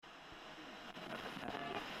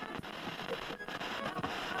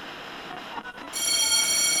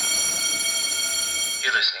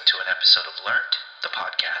episode of Learned, the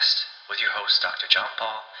podcast, with your hosts Dr. John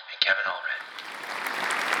Paul and Kevin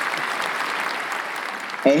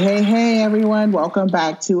Allred. Hey, everyone. Welcome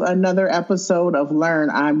back to another episode of Learn.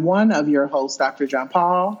 I'm one of your hosts, Dr. John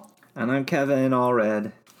Paul. And I'm Kevin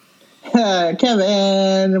Allred.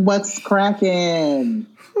 Kevin, what's cracking?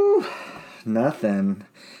 Nothing.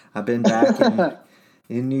 I've been back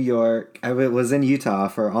in New York. I was in Utah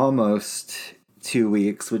for almost 2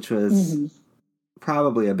 weeks, which was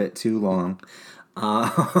probably a bit too long. So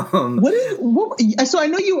I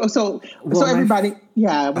know you. So everybody, we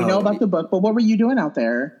know about the book. But what were you doing out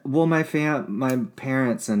there? Well, my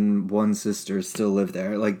parents and one sister still live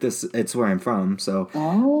there. Like this, it's where I'm from. So,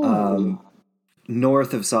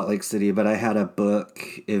 north of Salt Lake City. But I had a book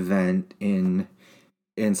event in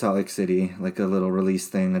Salt Lake City, like a little release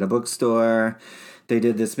thing at a bookstore. They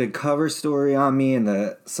did this big cover story on me in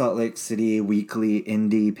the Salt Lake City Weekly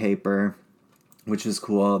indie paper, which was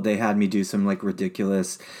cool. They had me do some like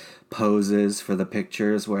ridiculous poses for the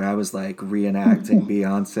pictures where I was like reenacting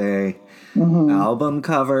Beyonce album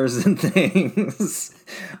covers and things.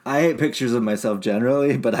 I hate pictures of myself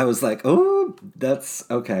generally, but I was like, oh, that's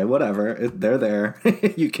okay, whatever. They're there.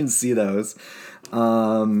 You can see those.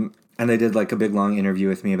 And they did like a big long interview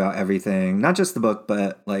with me about everything, not just the book,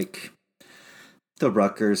 but like the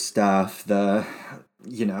Rutgers stuff,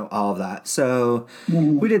 all of that. So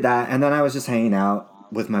we did that. And then I was just hanging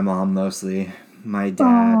out with my mom mostly. My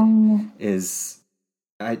dad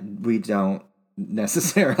we don't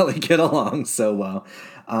necessarily get along so well.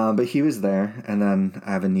 But he was there. And then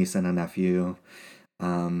I have a niece and a nephew.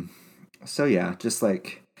 So yeah, just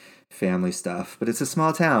like family stuff. But it's a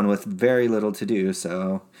small town with very little to do.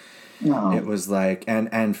 So it was like,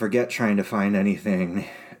 and forget trying to find anything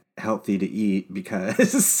healthy to eat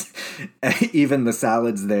because even the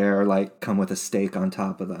salads there like come with a steak on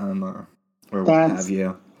top of them or what have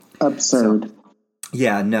you. Absurd.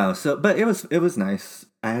 So, but it was nice.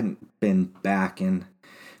 I hadn't been back in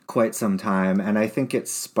quite some time, and I think it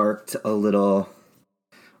sparked a little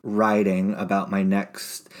writing about the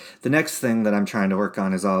next thing that I'm trying to work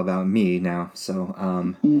on is all about me now. So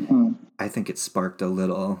I think it sparked a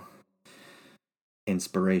little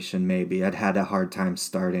inspiration. Maybe I'd had a hard time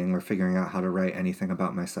starting or figuring out how to write anything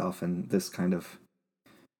about myself, and this kind of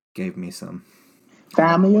gave me some.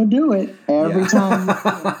 Family will do it every time.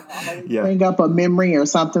 Bring up a memory or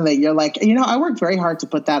something that you're like, I worked very hard to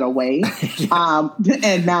put that away.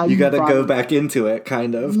 And now you got to go back into it,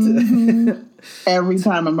 kind of. Every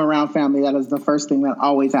time I'm around family, that is the first thing that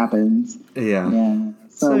always happens. Yeah.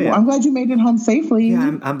 So I'm glad you made it home safely.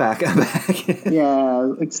 Yeah, I'm back.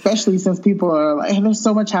 Yeah, especially since people are like, there's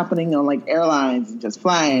so much happening on like airlines and just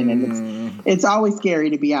flying, and it's always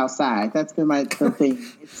scary to be outside. That's been the thing.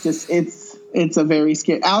 It's just it's a very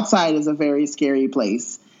scary. Outside is a very scary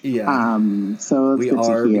place. Yeah. So we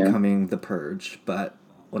are becoming the purge, but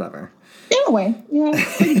whatever. In a way, yeah,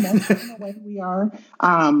 pretty much. In a way, we are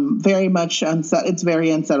very much it's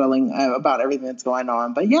very unsettling about everything that's going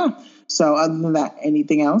on. But yeah. So other than that,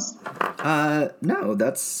 anything else? No,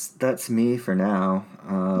 that's me for now.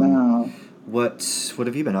 What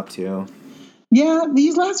have you been up to? Yeah,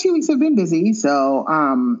 these last few weeks have been busy. So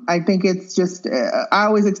I think it's just I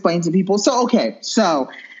always explain to people. So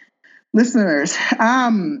listeners,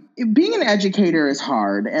 being an educator is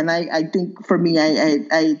hard, and I think for me,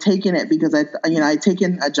 I taken it because I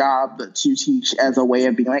taken a job to teach as a way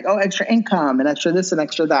of being like, extra income and extra this and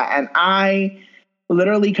extra that, and I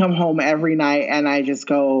literally come home every night and I just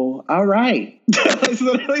go, all right. It's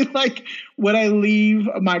literally like what I leave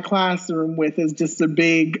my classroom with is just a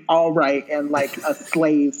big all right and like a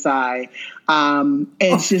slave sigh.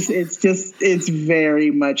 It's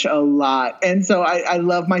very much a lot. And so I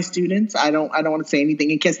love my students. I don't want to say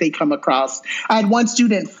anything in case they come across. I had one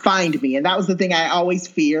student find me, and that was the thing I always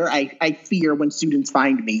fear. I fear when students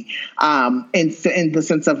find me, in the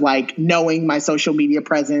sense of like knowing my social media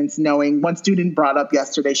presence, knowing one student brought up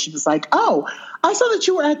yesterday, she was like, oh, I saw that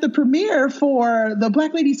you were at the premiere for the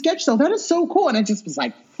Black Lady Sketch Show. That is so cool. And I just was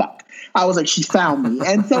like, fuck. I was like, she found me.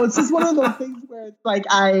 And so it's just one of those things where it's like,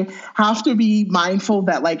 I have to be mindful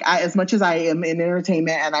that like, as much as I am in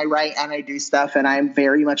entertainment and I write and I do stuff and I'm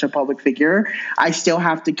very much a public figure, I still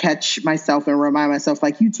have to catch myself and remind myself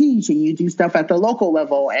like you teach and you do stuff at the local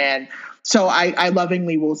level. And so I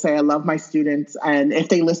lovingly will say I love my students. And if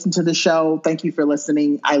they listen to the show, thank you for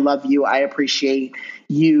listening. I love you. I appreciate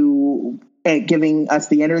you giving us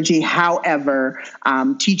the energy. However,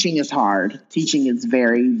 teaching is hard. Teaching is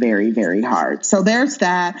very, very, very hard. So there's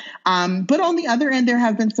that. But on the other end, there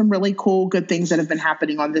have been some really cool, good things that have been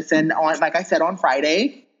happening on this end. Like I said, on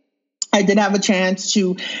Friday, I did have a chance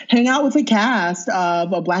to hang out with the cast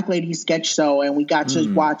of a Black Lady sketch show, and we got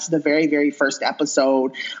to watch the very, very first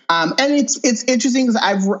episode. And it's interesting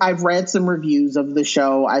because I've read some reviews of the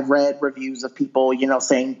show. I've read reviews of people,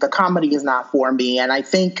 saying the comedy is not for me, and I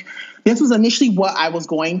think this was initially what I was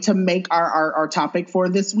going to make our topic for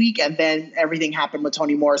this week, and then everything happened with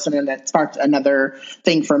Toni Morrison, and that sparked another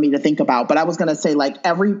thing for me to think about. But I was going to say,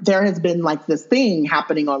 there has been this thing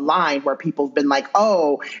happening online where people have been like,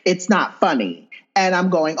 "Oh, it's not funny." And I'm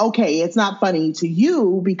going, okay, it's not funny to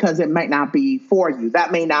you because it might not be for you.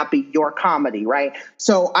 That may not be your comedy, right?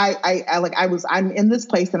 So I'm in this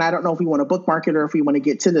place, and I don't know if we want to bookmark it or if we want to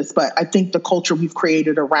get to this, but I think the culture we've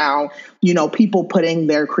created around, people putting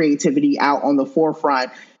their creativity out on the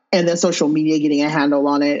forefront, and then social media getting a handle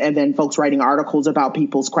on it, and then folks writing articles about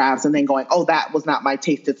people's crafts and then going, oh, that was not my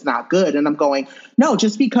taste, it's not good. And I'm going, no,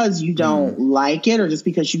 just because you don't like it or just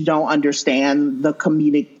because you don't understand the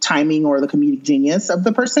comedic timing or the comedic genius of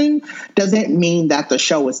the person doesn't mean that the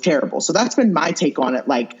show is terrible. So that's been my take on it.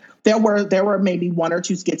 There were maybe one or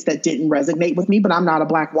two skits that didn't resonate with me, but I'm not a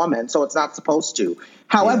Black woman, so it's not supposed to.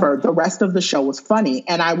 However, the rest of the show was funny.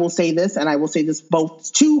 And I will say this,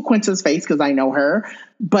 both to Quinta's face, because I know her,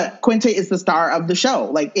 but Quinta is the star of the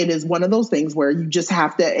show. It is one of those things where you just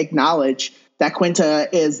have to acknowledge that Quinta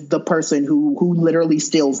is the person who literally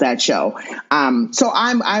steals that show. So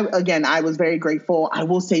I was very grateful. I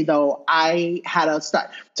will say though, I had a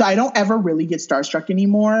start. So I don't ever really get starstruck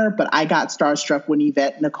anymore, but I got starstruck when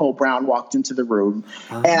Yvette Nicole Brown walked into the room.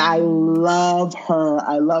 And I love her.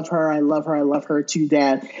 I love her to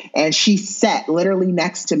death. And she sat literally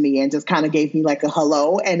next to me and just kind of gave me a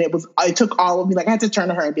hello. And it took all of me, I had to turn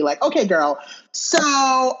to her and be like, okay, girl,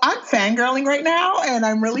 so I'm fangirling right now and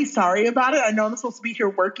I'm really sorry about it. I know I'm supposed to be here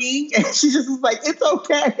working. And she just was like, it's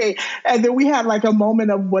okay. And then we had a moment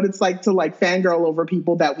of what it's like to fangirl over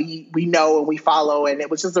people that we know and we follow. And it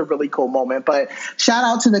was just a really cool moment. But shout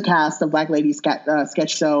out to the cast of Black Lady Sketch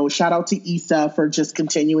Show. Shout out to Issa for just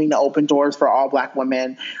continuing to open doors for all Black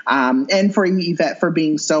women. And for Yvette for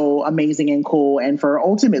being so amazing and cool and for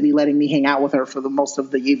ultimately letting me hang out with her for the most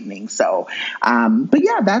of the evening. So, but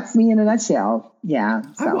yeah, that's me in a nutshell. Yeah.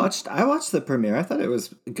 So. I watched the premiere. I thought it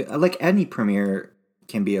was good. Any premiere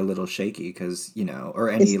can be a little shaky because, or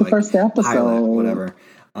any it's the first episode. Pilot, whatever.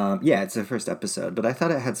 It's the first episode, but I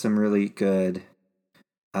thought it had some really good.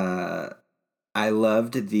 I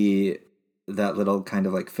loved that little kind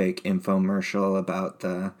of fake infomercial about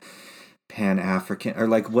the Pan-African or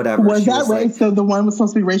whatever. Was that right? So the one was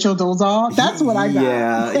supposed to be Rachel Dolezal? That's what I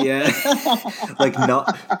got. Yeah.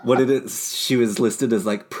 Not what did it? She was listed as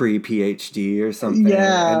pre-PhD or something.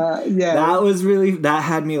 Yeah. That was that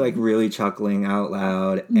had me really chuckling out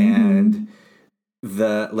loud. And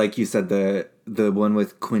the you said the one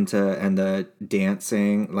with Quinta and the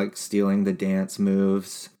dancing, stealing the dance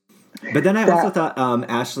moves. But then I also thought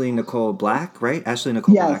Ashley Nicole Black, right? Ashley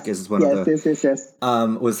Nicole Black is one of the yes.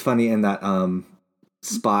 Was funny in that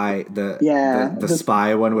spy the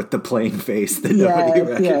spy one with the plain face that nobody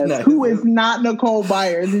recognized. Who is not Nicole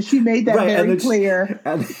Byers, and she made that very clear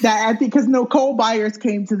that because Nicole Byers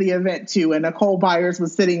came to the event too, and Nicole Byers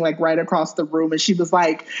was sitting right across the room, and she was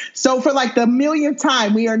like, so for the millionth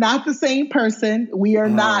time, we are not the same person. We are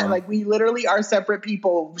not we literally are separate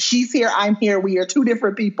people. She's here, I'm here. We are two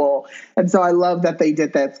different people. And so I love that they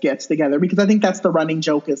did that sketch together because I think that's the running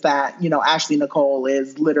joke is that, Ashley Nicole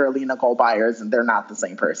is literally Nicole Byers and they're not the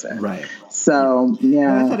same person. Right. So,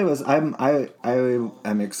 yeah. I thought it was,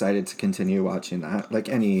 I'm excited to continue watching that.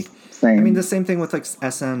 Same. I mean, the same thing with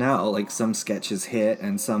SNL, some sketches hit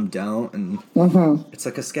and some don't. And it's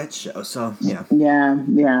a sketch show. So, yeah.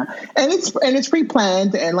 Yeah. And it's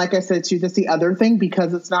pre-planned. And like I said, too, that's the other thing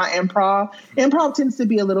because it's not improv. Improv tends to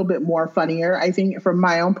be a little bit more funnier. I think from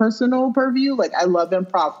my own personal purview, I love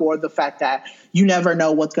improv for the fact that you never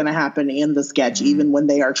know what's going to happen in the sketch, even when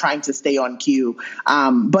they are trying to stay on cue.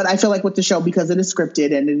 But I feel with the show, because it is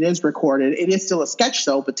scripted and it is recorded, it is still a sketch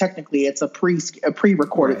show, but technically it's a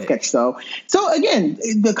pre-recorded sketch show. So again,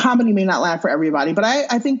 the comedy may not land for everybody, but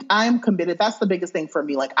I think I'm committed. That's the biggest thing for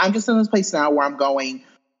me. I'm just in this place now where I'm going,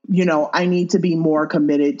 I need to be more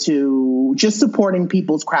committed to just supporting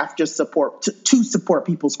people's craft, to support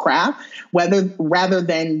people's craft, rather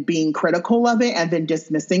than being critical of it and then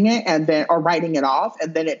dismissing it or writing it off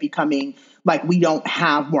and then it becoming we don't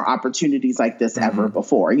have more opportunities like this ever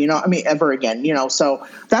before, ever again, so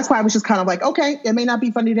that's why I was just kind of okay, it may not be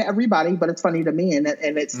funny to everybody, but it's funny to me and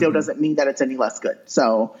it still doesn't mean that it's any less good.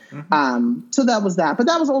 So, so that was that, but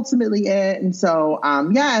that was ultimately it. And so,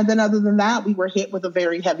 and then other than that, we were hit with a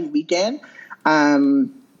very heavy weekend.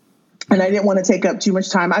 And I didn't want to take up too much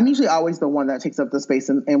time. I'm usually always the one that takes up the space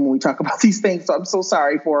and when we talk about these things. So I'm so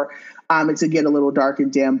sorry for it to get a little dark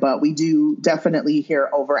and dim. But we do definitely here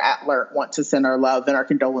over at LERT want to send our love and our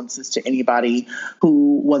condolences to anybody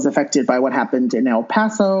who was affected by what happened in El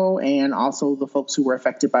Paso and also the folks who were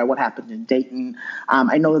affected by what happened in Dayton.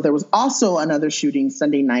 I know that there was also another shooting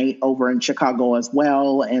Sunday night over in Chicago as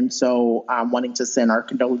well. And so wanting to send our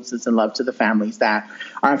condolences and love to the families that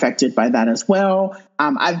are affected by that as well.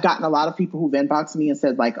 I've gotten a lot of people who've inboxed me and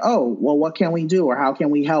said like, oh, well, what can we do? Or how can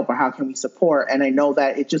we help? Or how can we support? And I know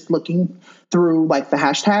that it's just looking through like the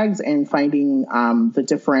hashtags and finding the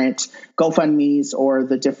different GoFundMes or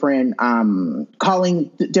the different calling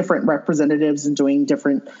different representatives and doing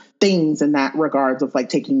different things in that regards of like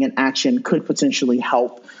taking an action could potentially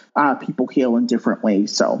help people heal in different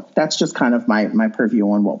ways. So that's just kind of my purview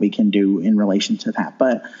on what we can do in relation to that.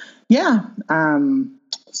 But yeah,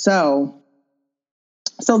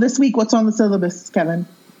 So this week, what's on the syllabus, Kevin?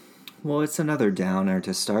 Well, it's another downer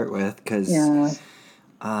to start with because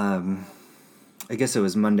I guess it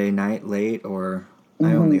was Monday night late, or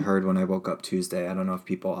I only heard when I woke up Tuesday. I don't know if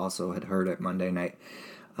people also had heard it Monday night.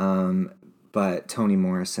 But Toni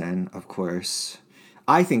Morrison, of course,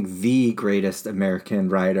 I think the greatest American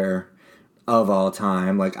writer of all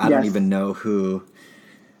time. Like, I don't even know who.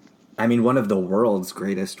 I mean, one of the world's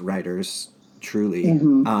greatest writers, truly.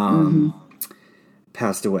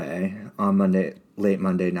 Passed away on late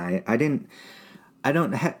Monday night. I didn't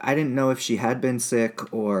know if she had been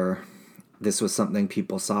sick or this was something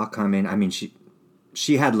people saw coming. I mean,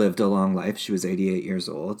 she had lived a long life. She was 88 years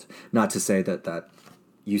old. Not to say that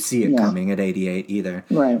you see it coming at 88 either.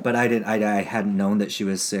 Right. But I hadn't known that she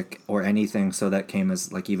was sick or anything, so that came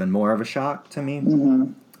as like even more of a shock to me.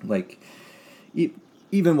 Like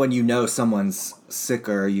even when you know someone's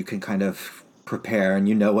sicker, you can kind of prepare and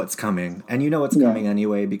you know what's coming, and you know what's coming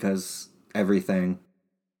anyway because everything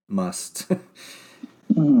must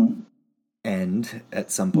end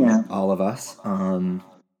at some point, all of us.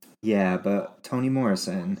 But Toni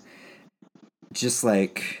Morrison, just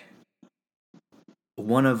like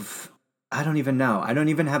one of, I don't even know. I don't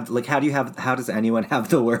even have, like, how does anyone have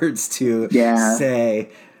the words to say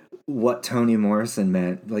what Toni Morrison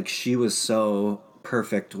meant? Like, she was so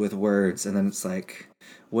perfect with words, and then it's like,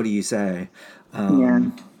 what do you say?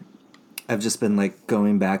 I've just been like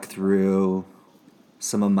going back through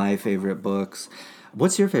some of my favorite books.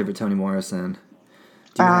 What's your favorite Toni Morrison?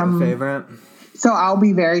 Do you have a favorite? So I'll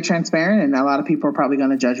be very transparent, and a lot of people are probably going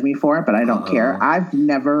to judge me for it, but I don't care. I've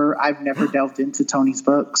never delved into Toni's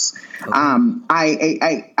books.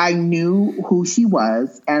 Okay. I knew who she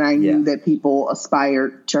was, and I knew that people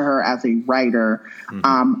aspired to her as a writer.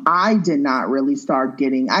 I did not really start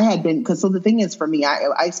getting. So the thing is, for me,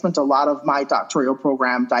 I spent a lot of my doctoral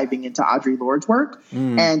program diving into Audre Lorde's work,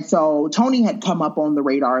 and so Toni had come up on the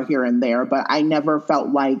radar here and there, but I never felt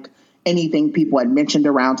like anything people had mentioned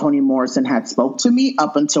around Toni Morrison had spoke to me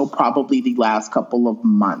up until probably the last couple of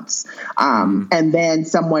months. And then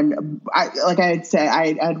someone, like I had said, I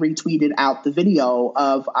had retweeted out the video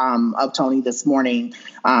of Toni this morning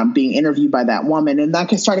being interviewed by that woman. And that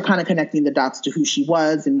started kind of connecting the dots to who she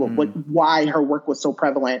was and why her work was so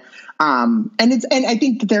prevalent. And I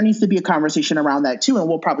think there needs to be a conversation around that too. And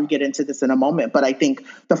we'll probably get into this in a moment. But I think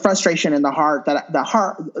the frustration and the hard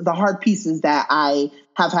pieces that I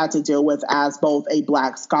have had to deal with as both a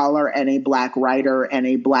Black scholar and a Black writer and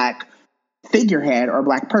a Black figurehead or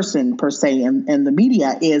Black person per se in the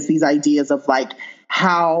media is these ideas of like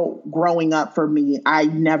how growing up for me, I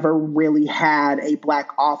never really had a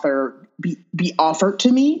Black author be offered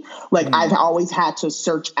to me. Like I've always had to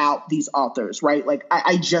search out these authors, right? Like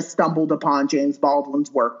I just stumbled upon James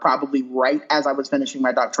Baldwin's work probably right as I was finishing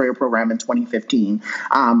my doctoral program in 2015.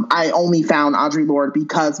 I only found Audre Lorde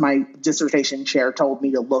because my dissertation chair told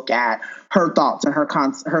me to look at her thoughts and her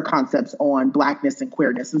concepts on Blackness and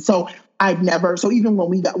queerness. And so even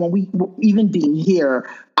being here,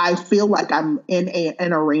 I feel like I'm in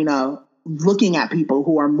an arena looking at people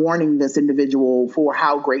who are mourning this individual for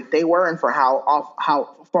how great they were and for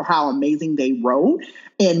how amazing they wrote,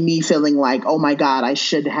 and me feeling like, oh my God, I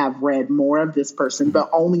should have read more of this person, but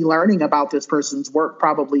only learning about this person's work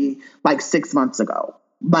probably like 6 months ago.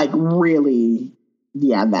 Like really,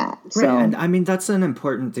 that. Right. So, and I mean, that's an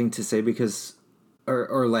important thing to say because,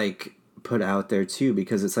 or like put out there too,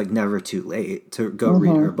 because it's like never too late to go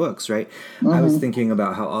read her books, right? I was thinking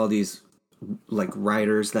about how all these like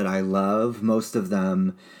writers that I love, most of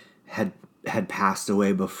them had passed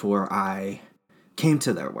away before I came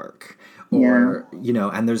to their work. Or,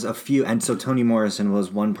 and there's a few, and so Toni Morrison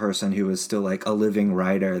was one person who was still like a living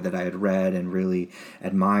writer that I had read and really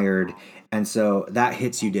admired. And so that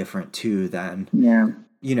hits you different too than,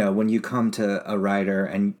 you know, when you come to a writer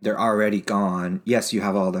and they're already gone. Yes, you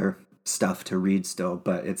have all their stuff to read still,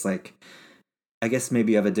 but it's like, I guess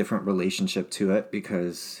maybe you have a different relationship to it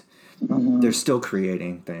because they're still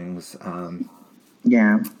creating things. And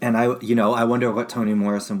I wonder what Toni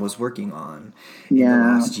Morrison was working on in the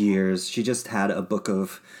last years. She just had a book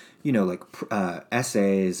of, you know, like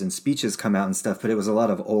essays and speeches come out and stuff, but it was a lot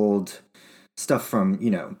of old stuff from, you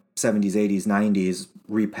know, 70s, 80s, 90s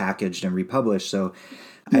repackaged and republished. So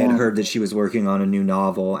I had heard that she was working on a new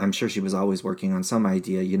novel. I'm sure she was always working on some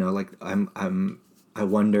idea, you know, like I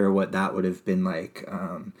wonder what that would have been like.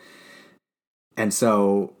 And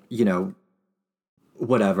so, you know,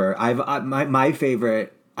 whatever. My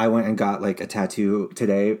favorite, I went and got like a tattoo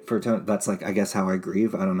today for Toni. That's like, I guess how I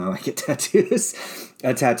grieve. I don't know. I get tattoos.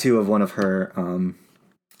 A tattoo of one of her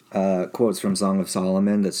quotes from Song of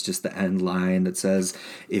Solomon. That's just the end line that says,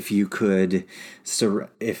 if you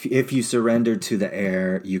surrendered to the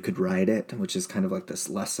air, you could ride it, which is kind of like this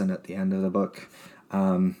lesson at the end of the book.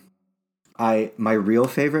 My real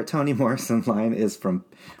favorite Toni Morrison line is from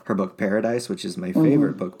her book Paradise, which is my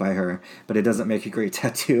favorite book by her, but it doesn't make a great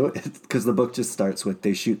tattoo because the book just starts with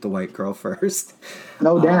they shoot the white girl first.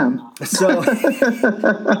 Oh, damn. So,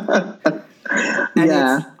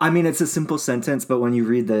 it's a simple sentence, but when you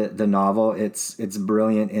read the novel, it's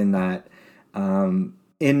brilliant in that,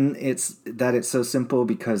 it's so simple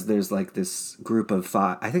because there's like this group of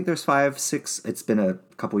five, I think there's 5, 6, it's been a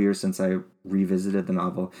couple years since I revisited the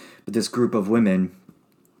novel, but this group of women,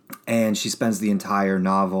 and she spends the entire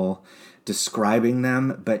novel describing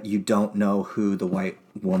them, but you don't know who the white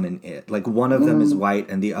woman is. Like one of them is white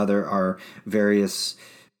and the other are various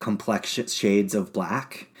complex shades of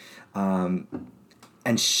black.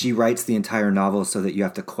 And she writes the entire novel so that you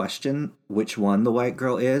have to question which one the white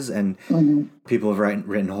girl is. And people have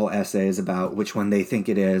written whole essays about which one they think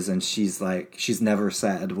it is. And she's like, she's never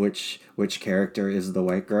said which character is the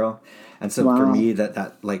white girl. And so for me,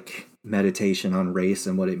 that like meditation on race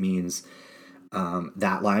and what it means,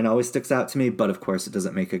 that line always sticks out to me. But of course it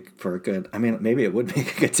doesn't make it for a good, I mean, maybe it would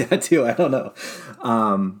make a good tattoo. I don't know.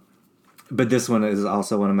 But this one is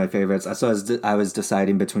also one of my favorites. So I was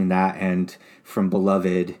deciding between that and from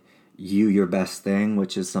Beloved, You, Your Best Thing,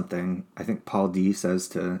 which is something I think Paul D says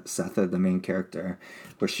to Setha, the main character,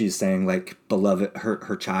 where she's saying like Beloved,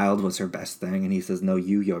 her child was her best thing. And he says, no,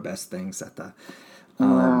 you, your best thing, Setha.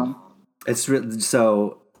 It's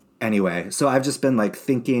so anyway, so I've just been like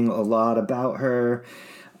thinking a lot about her,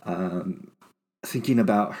 thinking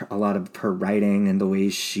about a lot of her writing and the way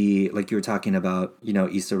she, like you were talking about, you know,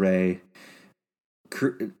 Issa Rae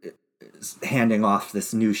handing off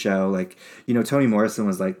this new show. Like, you know, Toni Morrison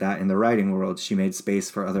was like that in the writing world. She made space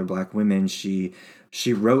for other black women. She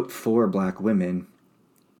wrote for black women.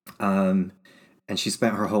 And she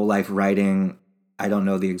spent her whole life writing. I don't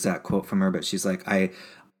know the exact quote from her, but she's like,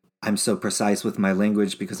 I'm so precise with my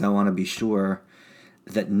language because I want to be sure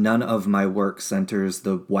that none of my work centers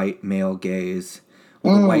the white male gaze,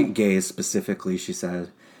 or the white gaze specifically, she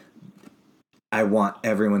said. I want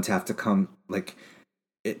everyone to have to come, like,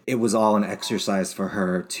 it was all an exercise for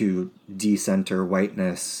her to decenter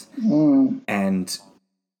whiteness. And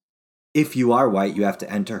if you are white, you have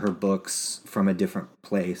to enter her books from a different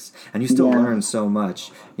place. And you still learn so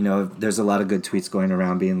much. You know, there's a lot of good tweets going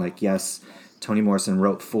around being like, yes, Toni Morrison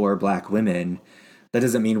wrote for black women. That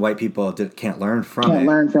doesn't mean white people can't learn from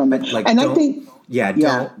it. Like, and I think...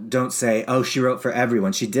 Don't say, oh, she wrote for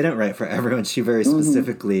everyone. She didn't write for everyone. She very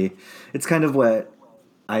specifically... It's kind of what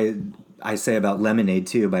I say about Lemonade,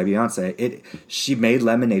 too, by Beyonce. She made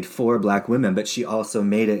Lemonade for black women, but she also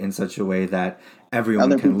made it in such a way that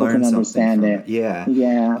everyone can learn something from it. Yeah.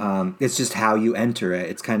 It's just how you enter it.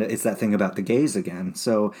 It's that thing about the gaze again.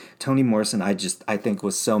 So Toni Morrison, I think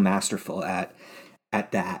was so masterful at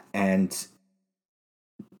that and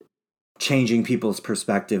changing people's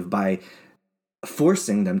perspective by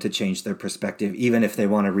forcing them to change their perspective, even if they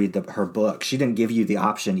want to read her book. She didn't give you the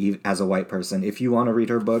option as a white person. If you want to read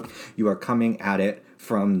her book, you are coming at it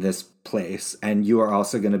from this place, and you are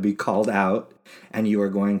also going to be called out, and you are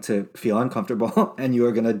going to feel uncomfortable, and you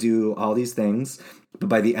are going to do all these things. But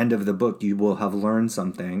by the end of the book, you will have learned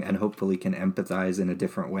something and hopefully can empathize in a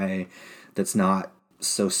different way that's not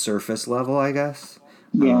so surface level, I guess.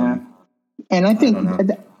 Yeah. And I think...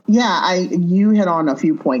 you hit on a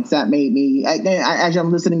few points that made me, as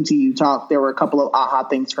I'm listening to you talk, there were a couple of aha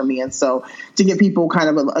things for me. And so to get people kind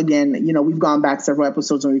of, again, you know, we've gone back several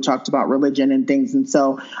episodes when we talked about religion and things. And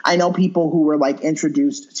so I know people who were like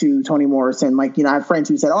introduced to Toni Morrison, like, you know, I have friends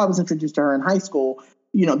who said, oh, I was introduced to her in high school.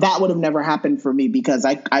 that would have never happened for me because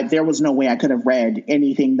there was no way I could have read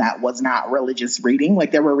anything that was not religious reading.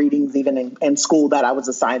 Like there were readings even in school that I was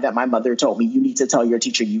assigned that my mother told me, you need to tell your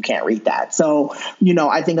teacher you can't read that. So,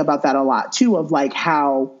 I think about that a lot too, of like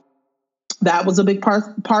how that was a big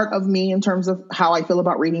part of me in terms of how I feel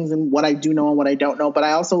about readings and what I do know and what I don't know. But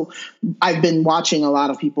I've been watching a lot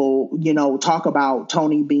of people, talk about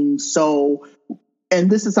Toni being so, and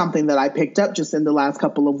this is something that I picked up just in the last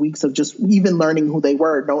couple of weeks of just even learning who they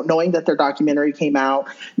were, knowing that their documentary came out,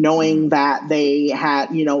 knowing that they had,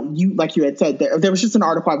 like you had said, there was just an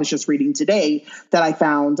article I was just reading today that I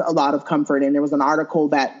found a lot of comfort in. There was an article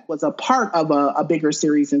that was a part of a bigger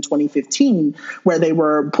series in 2015 where they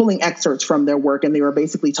were pulling excerpts from their work, and they were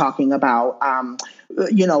basically talking about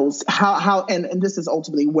how and this is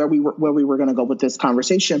ultimately where we were going to go with this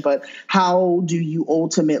conversation, but how do you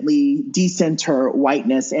ultimately decenter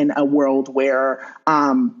whiteness in a world where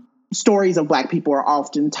stories of Black people are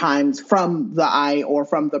oftentimes from the eye or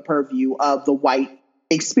from the purview of the white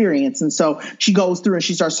experience? And so she goes through and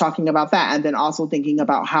she starts talking about that, and then also thinking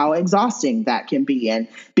about how exhausting that can be, and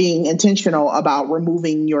being intentional about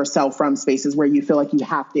removing yourself from spaces where you feel like you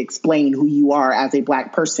have to explain who you are as a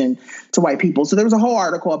Black person to white people. So there was a whole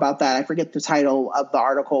article about that. I forget the title of the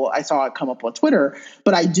article. I saw it come up on Twitter,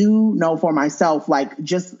 but I do know for myself, like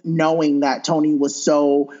just knowing that Toni was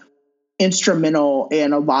so instrumental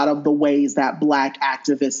in a lot of the ways that Black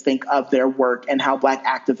activists think of their work and how Black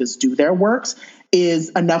activists do their works is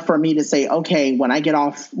enough for me to say, okay, when I get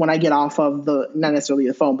off of the, not necessarily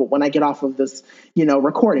the phone, but when I get off of this,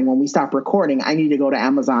 recording, when we stop recording, I need to go to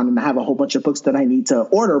Amazon and have a whole bunch of books that I need to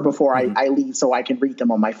order before I leave so I can read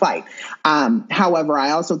them on my flight. However,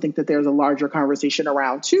 I also think that there's a larger conversation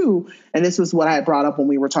around too, and this was what I had brought up when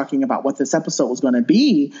we were talking about what this episode was going to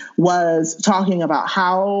be, was talking about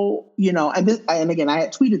how, and again, I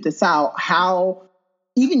had tweeted this out, how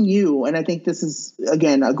even you, and I think this is,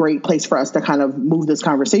 again, a great place for us to kind of move this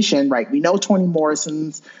conversation, right? We know Toni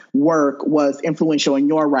Morrison's work was influential in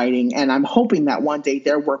your writing, and I'm hoping that one day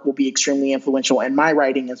their work will be extremely influential in my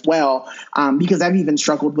writing as well, because I've even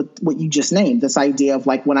struggled with what you just named, this idea of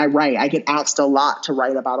like when I write, I get asked a lot to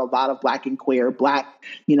write about a lot of Black and queer,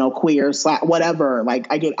 queer, whatever. Like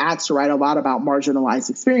I get asked to write a lot about marginalized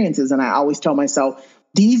experiences, and I always tell myself,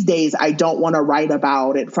 these days, I don't want to write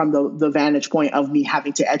about it from the vantage point of me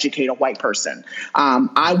having to educate a white person.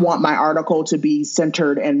 I want my article to be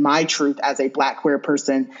centered in my truth as a Black queer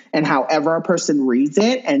person, and however a person reads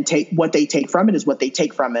it and what they take from it is what they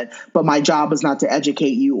take from it. But my job is not to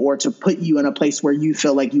educate you or to put you in a place where you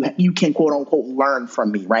feel like you can quote unquote learn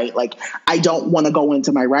from me, right? Like I don't want to go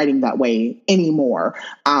into my writing that way anymore.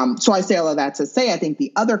 So I say all of that to say, I think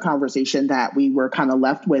the other conversation that we were kind of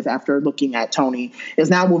left with after looking at Toni is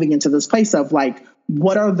now moving into this place of like,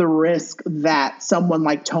 what are the risks that someone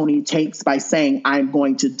like Toni takes by saying, I'm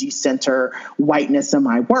going to decenter whiteness in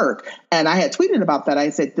my work? And I had tweeted about that. I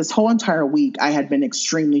said, this whole entire week, I had been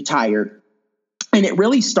extremely tired. And it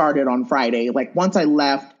really started on Friday. Like once I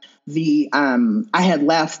left I had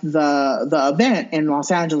left the event in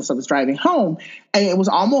Los Angeles, I was driving home, and it was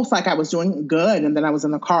almost like I was doing good. And then I was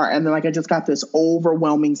in the car, and then like I just got this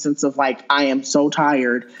overwhelming sense of like, I am so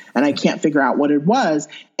tired and I can't figure out what it was.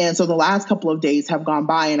 And so the last couple of days have gone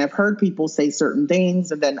by, and I've heard people say certain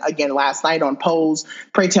things. And then again, last night on Pose,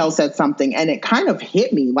 Pray Tell said something, and it kind of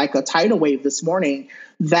hit me like a tidal wave this morning,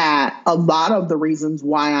 that a lot of the reasons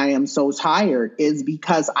why I am so tired is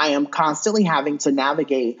because I am constantly having to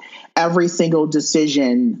navigate every single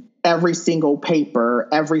decision, every single paper,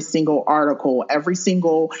 every single article,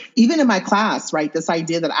 even in my class, right? This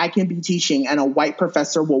idea that I can be teaching and a white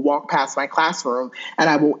professor will walk past my classroom and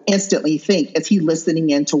I will instantly think, is he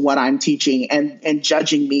listening into what I'm teaching and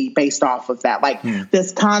judging me based off of that? Like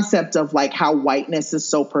this concept of like how whiteness is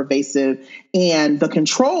so pervasive and the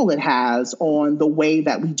control it has on the way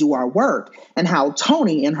that we do our work, and how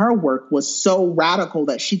Toni in her work was so radical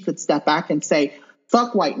that she could step back and say,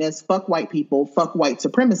 fuck whiteness, fuck white people, fuck white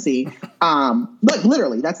supremacy. But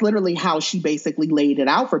literally, that's literally how she basically laid it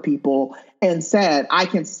out for people and said, I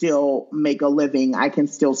can still make a living, I can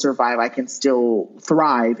still survive, I can still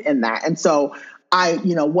thrive in that. And so I,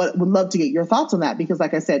 would love to get your thoughts on that, because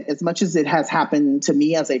like I said, as much as it has happened to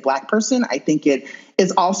me as a Black person, I think it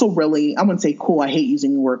is also really, I wouldn't say cool, I hate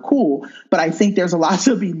using the word cool, but I think there's a lot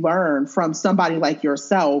to be learned from somebody like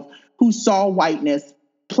yourself who saw whiteness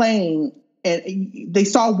playing, and they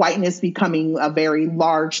saw whiteness becoming a very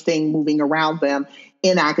large thing moving around them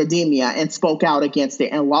in academia and spoke out against it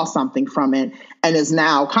and lost something from it, and is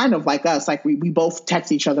now kind of like us. Like we both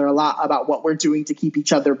text each other a lot about what we're doing to keep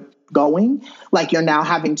each other, going. Like you're now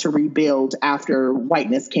having to rebuild after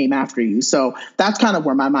whiteness came after you. So that's kind of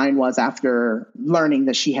where my mind was after learning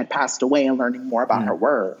that she had passed away and learning more about her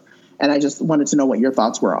work. And I just wanted to know what your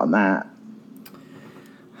thoughts were on that.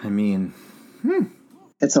 I mean,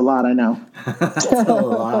 it's a lot, I know. It's a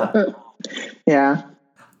lot. Yeah.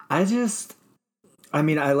 I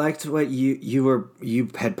liked what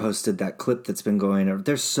you had posted, that clip that's been going.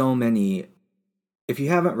 There's so many. If you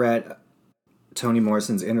haven't read Toni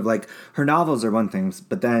Morrison's like her novels are one thing,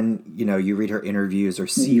 but then, you know, you read her interviews or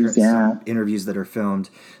see her some interviews that are filmed.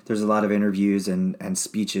 There's a lot of interviews and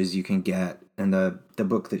speeches you can get. And the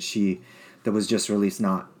book that was just released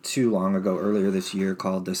not too long ago, earlier this year,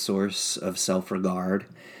 called The Source of Self-Regard.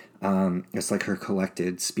 It's like her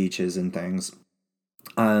collected speeches and things.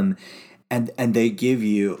 And they give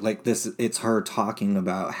you like this, it's her talking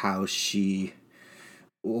about how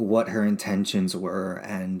what her intentions were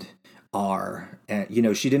and are. And, you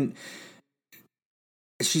know, she's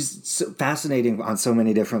so fascinating on so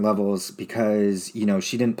many different levels because, you know,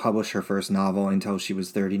 she didn't publish her first novel until she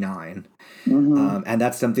was 39. Mm-hmm. And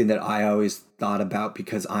that's something that I always thought about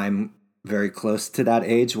because I'm very close to that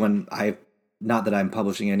age when not that I'm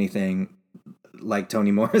publishing anything like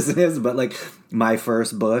Toni Morrison is, but like my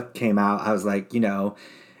first book came out, I was like, you know,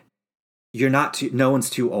 no one's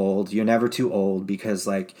too old. You're never too old because,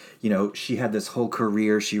 like, you know, she had this whole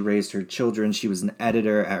career. She raised her children. She was an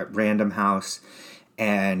editor at Random House,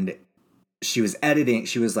 and she was editing.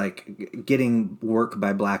 She was like getting work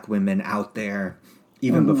by Black women out there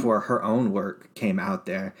even before her own work came out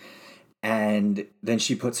there. And then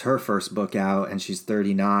she puts her first book out and she's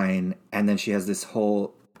 39. And then she has this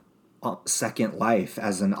whole second life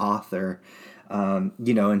as an author.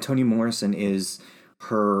 You know, and Toni Morrison is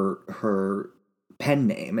her pen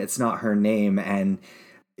name. It's not her name. And,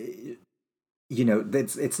 you know,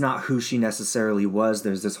 it's not who she necessarily was.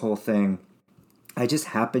 There's this whole thing. I just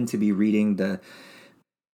happened to be reading the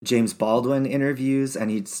James Baldwin interviews, and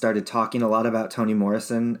he started talking a lot about Toni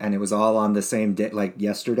Morrison, and it was all on the same day, like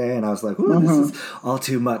yesterday. And I was like, ooh, this is all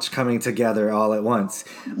too much coming together all at once.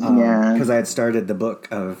 Because I had started the book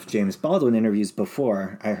of James Baldwin interviews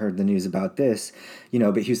before I heard the news about this, you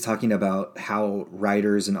know, but he was talking about how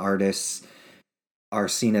writers and artists are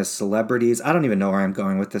seen as celebrities. I don't even know where I'm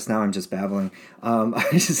going with this now. I'm just babbling. I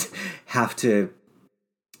just have to,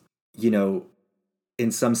 you know, in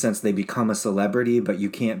some sense they become a celebrity, but you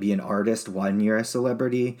can't be an artist when you're a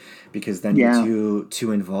celebrity because then you're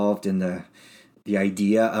too involved in the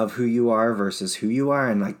idea of who you are versus who you are.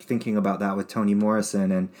 And like thinking about that with Toni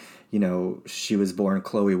Morrison, and, you know, she was born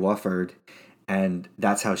Chloe Wofford and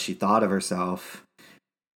that's how she thought of herself.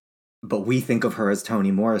 But we think of her as Toni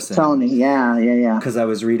Morrison. Yeah. Because I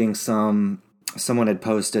was reading someone had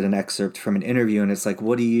posted an excerpt from an interview, and it's like,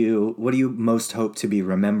 what do you most hope to be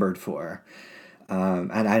remembered for?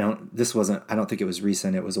 And I don't think it was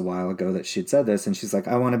recent. It was a while ago that she'd said this, and she's like,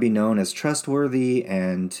 I want to be known as trustworthy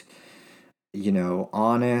and, you know,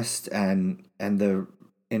 honest. And the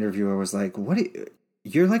interviewer was like,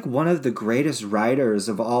 you're like one of the greatest writers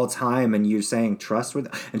of all time, and you're saying trustworthy.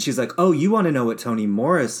 And she's like, oh, you want to know what Toni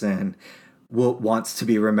Morrison wants to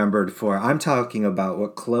be remembered for? I'm talking about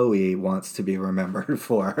what Chloe wants to be remembered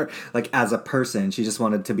for. Like as a person, she just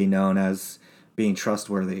wanted to be known as being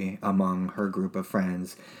trustworthy among her group of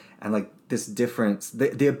friends. And like this difference,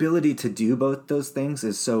 the ability to do both those things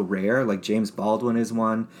is so rare. Like James Baldwin is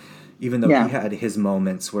one, even though he had his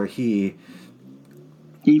moments where he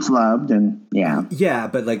flubbed and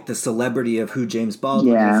but like the celebrity of who James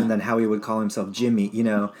Baldwin is, and then how he would call himself Jimmy, you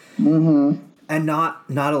know. And not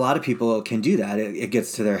a lot of people can do that. It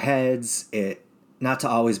gets to their heads. Not to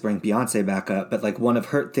always bring Beyonce back up, but like one of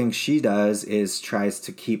her things she does is tries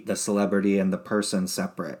to keep the celebrity and the person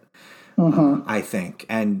separate, I think.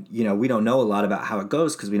 And, you know, we don't know a lot about how it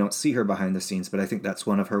goes because we don't see her behind the scenes, but I think that's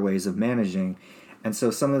one of her ways of managing. And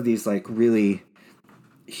so some of these like really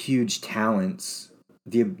huge talents,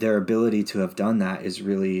 their ability to have done that is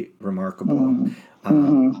really remarkable.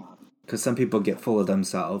 Because some people get full of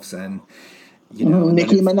themselves and, you know,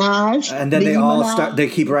 Nicki Minaj, and then they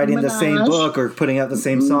keep writing the same book or putting out the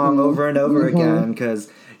same song over and over again. Because,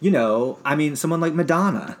 you know, I mean, someone like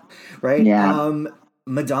Madonna, right?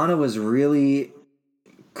 Madonna was really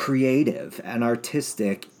creative and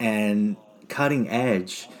artistic and cutting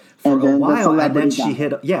edge for a while, and then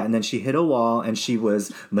she hit a wall, and she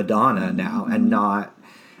was Madonna now, and not.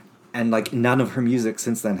 And like none of her music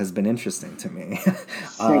since then has been interesting to me.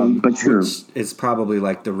 But true. Which is probably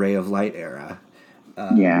like the Ray of Light era.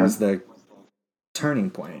 Was the turning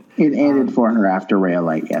point. It ended for her after Ray of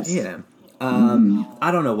Light, yes. Yeah.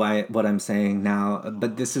 I don't know what I'm saying now,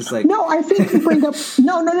 but this is like... No, I think you bring up,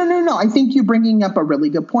 no. I think you're bringing up a really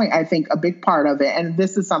good point. I think a big part of it, and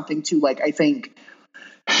this is something too, like, I think,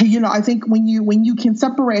 I think when you can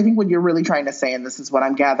separate, I think what you're really trying to say, and this is what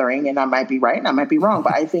I'm gathering, and I might be right and I might be wrong,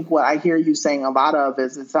 but I think what I hear you saying a lot of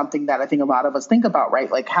is it's something that I think a lot of us think about,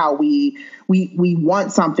 right? Like how we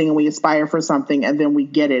want something and we aspire for something and then we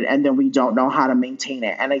get it and then we don't know how to maintain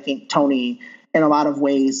it. And I think Tony, in a lot of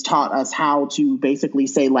ways, taught us how to basically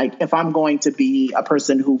say, like, if I'm going to be a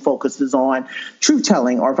person who focuses on truth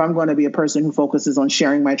telling, or if I'm going to be a person who focuses on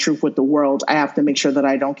sharing my truth with the world, I have to make sure that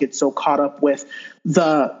I don't get so caught up with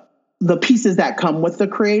the pieces that come with the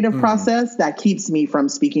creative process that keeps me from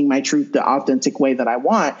speaking my truth the authentic way that I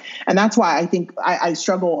want. And that's why I think I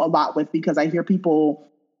struggle a lot with, because I hear people,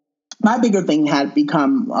 my bigger thing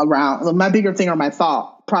or my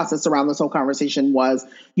thought process around this whole conversation was,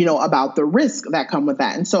 about the risk that come with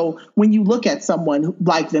that. And so when you look at someone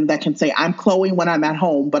like them that can say, I'm Chloe when I'm at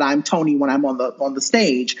home, but I'm Tony when I'm on the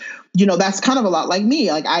stage, that's kind of a lot like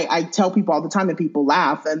me. Like I tell people all the time and people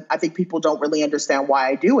laugh, and I think people don't really understand why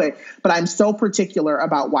I do it, but I'm so particular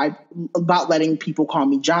about letting people call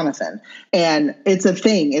me Jonathan. And it's a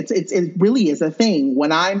thing. It really is a thing.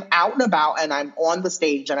 When I'm out and about and I'm on the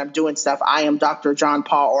stage and I'm doing stuff, I am Dr. John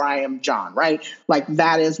Paul, or I am John, right? Like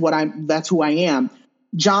that's who I am.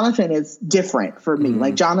 Jonathan is different for me.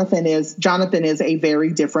 Like Jonathan is a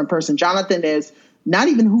very different person. Jonathan is not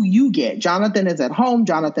even who you get. Jonathan is at home.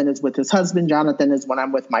 Jonathan is with his husband. Jonathan is when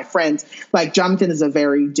I'm with my friends. Like Jonathan is a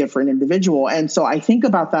very different individual. And so I think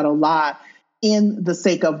about that a lot in the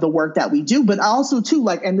sake of the work that we do, but also too,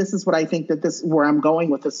 like, and this is what I think where I'm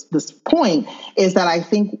going with this point, is that I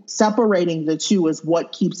think separating the two is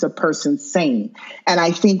what keeps a person sane. And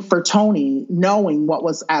I think for Toni, knowing what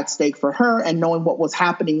was at stake for her and knowing what was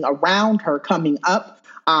happening around her coming up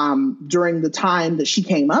during the time that she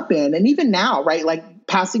came up in, and even now, right, like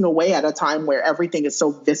passing away at a time where everything is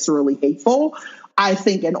so viscerally hateful, I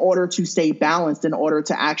think in order to stay balanced, in order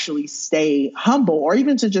to actually stay humble, or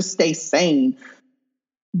even to just stay sane,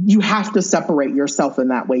 you have to separate yourself in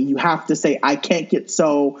that way. You have to say, I can't get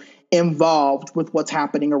so involved with what's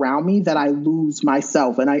happening around me that I lose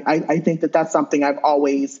myself. And I think that that's something I've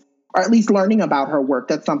always, or at least learning about her work,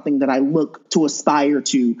 that's something that I look to aspire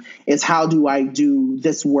to, is how do I do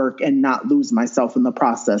this work and not lose myself in the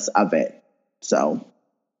process of it? So...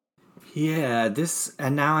 Yeah,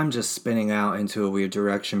 and now I'm just spinning out into a weird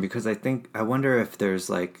direction, because I wonder if there's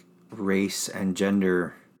like race and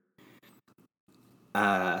gender,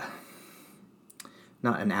 not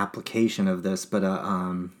an application of this, but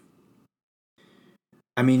I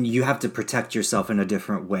mean, you have to protect yourself in a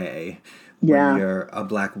different way when you're a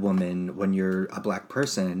Black woman, when you're a Black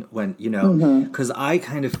person, when, because I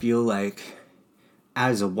kind of feel like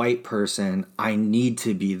as a white person, I need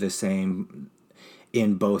to be the same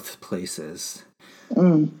in both places.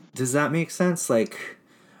 Does that make sense? Like,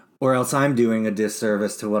 or else I'm doing a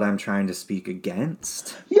disservice to what I'm trying to speak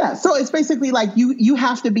against. Yeah, so it's basically like you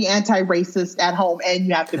have to be anti-racist at home and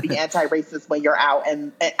you have to be anti-racist when you're out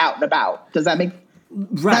and about. Does that make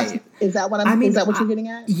right? Is that what is that what you're getting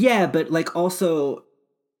at? Yeah, but like also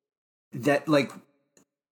that like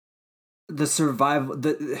the survival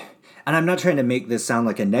and I'm not trying to make this sound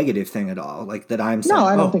like a negative thing at all. Like that I'm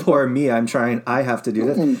saying, poor me, I have to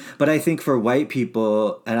do this. But I think for white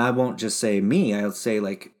people, and I won't just say me, I'll say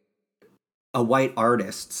like a white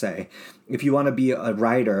artist, say, if you want to be a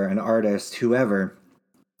writer, an artist, whoever,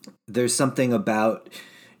 there's something about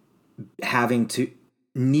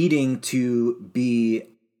needing to be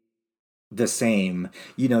the same.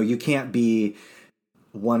 You can't be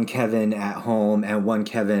one Kevin at home and one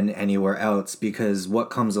Kevin anywhere else, because what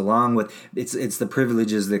comes along with it's the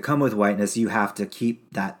privileges that come with whiteness. You have to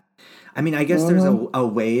keep that. I mean, I guess there's a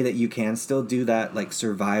way that you can still do that, like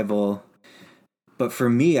survival. But for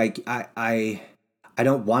me, I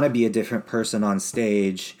don't want to be a different person on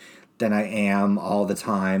stage than I am all the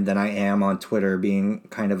time, than I am on Twitter being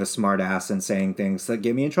kind of a smart ass and saying things that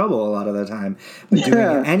get me in trouble a lot of the time, but doing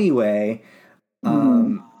it anyway.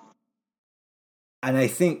 And I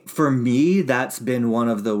think for me, that's been one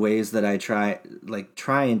of the ways that I try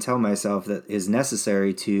and tell myself that is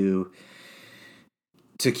necessary to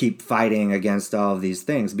keep fighting against all of these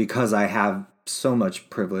things, because I have so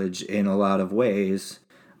much privilege in a lot of ways.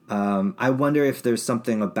 I wonder if there's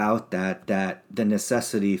something about that the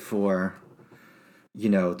necessity for,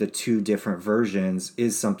 the two different versions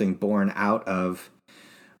is something born out of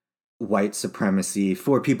white supremacy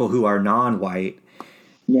for people who are non-white.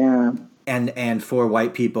 Yeah. And for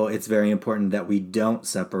white people, it's very important that we don't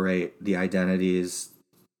separate the identities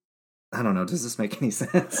I don't know. Does this make any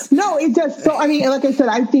sense? No, it does. So, I mean, like I said,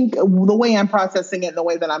 I think the way I'm processing it and the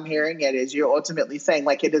way that I'm hearing it is you're ultimately saying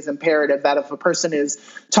like it is imperative that if a person is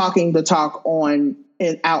talking the talk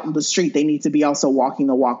out in the street, they need to be also walking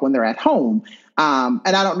the walk when they're at home. And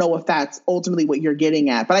I don't know if that's ultimately what you're getting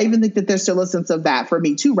at, but I even think that there's still a sense of that for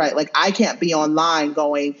me too, right? Like I can't be online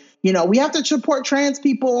going, we have to support trans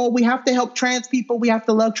people. We have to help trans people. We have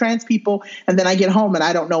to love trans people. And then I get home and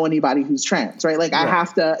I don't know anybody who's trans, right? Like I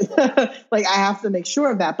have to, I have to make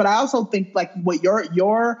sure of that. But I also think like what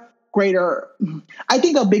your greater, I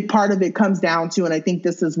think a big part of it comes down to, and I think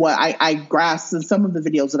this is what I grasped in some of the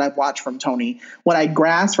videos that I've watched from Toni, what I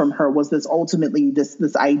grasped from her was this ultimately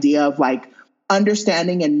this idea of like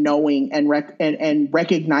understanding and knowing and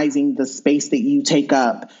recognizing the space that you take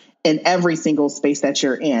up in every single space that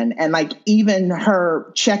you're in. And like even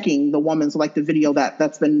her checking the woman's, like the video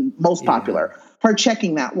that's been most popular, her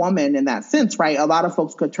checking that woman in that sense, right? A lot of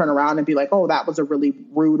folks could turn around and be like, oh, that was a really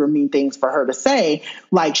rude or mean things for her to say.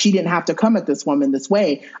 Like she didn't have to come at this woman this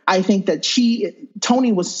way. I think that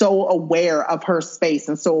Toni was so aware of her space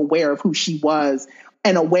and so aware of who she was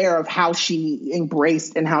and aware of how she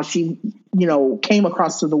embraced and how she, came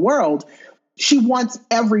across to the world. She wants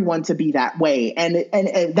everyone to be that way. And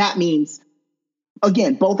that means,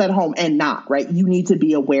 again, both at home and not, right? You need to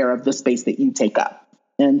be aware of the space that you take up.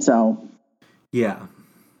 And so. Yeah.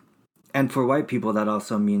 And for white people, that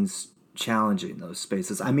also means challenging those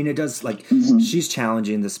spaces. I mean, it does like she's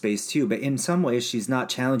challenging the space too, but in some ways she's not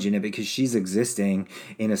challenging it because she's existing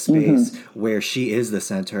in a space where she is the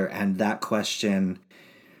center. And that question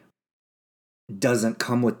doesn't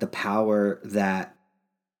come with the power that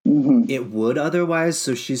it would otherwise.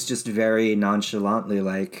 So she's just very nonchalantly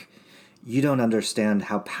like, you don't understand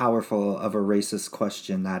how powerful of a racist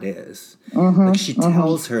question that is. Like she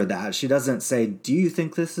tells her that. She doesn't say, do you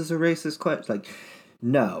think this is a racist question? Like,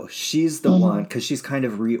 no, she's the one, because she's kind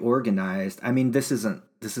of reorganized. I mean, this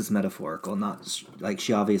is metaphorical, not like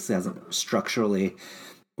she obviously hasn't structurally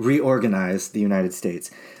reorganized the United States.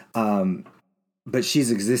 But she's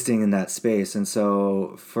existing in that space. And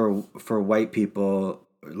so for white people,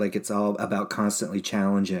 like it's all about constantly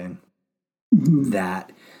challenging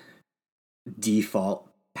that default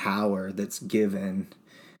power that's given.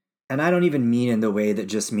 And I don't even mean in the way that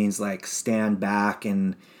just means like stand back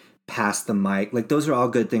and pass the mic. Like those are all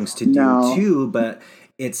good things to do too, but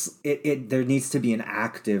it there needs to be an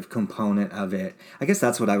active component of it. I guess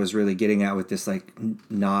that's what I was really getting at with this, like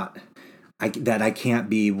that I can't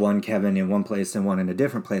be one Kevin in one place and one in a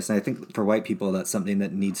different place. And I think for white people, that's something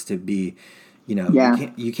that needs to be,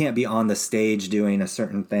 you can't be on the stage doing a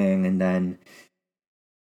certain thing and then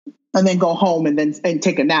go home and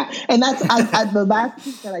take a nap. And that's the last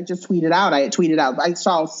piece that I just tweeted out. I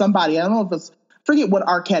saw somebody, I don't know if it's, forget what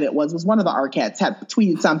Arquette it was one of the Arquettes had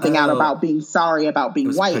tweeted something out about being sorry about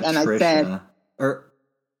being white. Patricia. And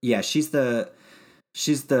I said,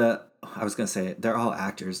 she's the I was gonna say they're all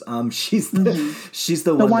actors. She's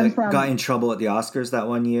the one that got in trouble at the Oscars that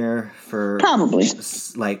one year for probably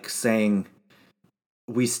like saying,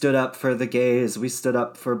 we stood up for the gays, we stood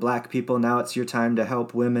up for black people, now it's your time to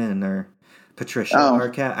help women, or Patricia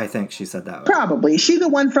Arquette. I think she said that. Probably. She's the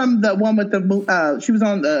one from the one with the she was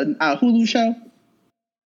on the Hulu show.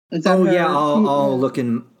 Is that her? all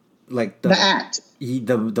looking like the act.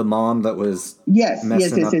 The mom that was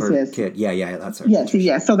messing up her kid. Yeah, that's her.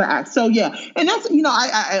 Yes. So the act. So yeah, and that's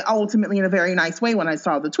I ultimately, in a very nice way, when I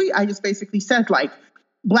saw the tweet, I just basically said like,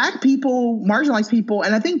 Black people, marginalized people,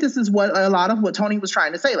 and I think this is what a lot of what Toni was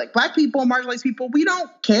trying to say. Like Black people, marginalized people, we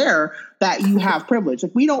don't care that you have privilege.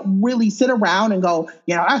 Like we don't really sit around and go,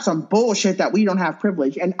 that's some bullshit that we don't have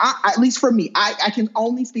privilege. And at least for me, I can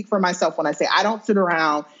only speak for myself when I say I don't sit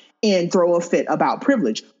around and throw a fit about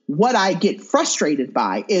privilege. What I get frustrated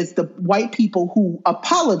by is the white people who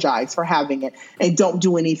apologize for having it and don't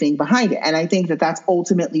do anything behind it. And I think that that's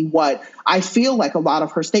ultimately what I feel like a lot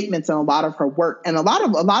of her statements and a lot of her work and a lot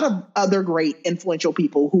of other great influential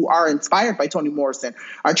people who are inspired by Toni Morrison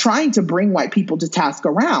are trying to bring white people to task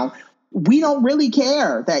around. We don't really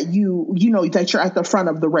care that that you're at the front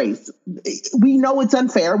of the race. We know it's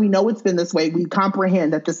unfair. We know it's been this way. We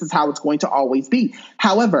comprehend that this is how it's going to always be.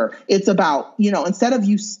 However, it's about, instead of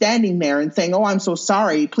you standing there and saying, "Oh, I'm so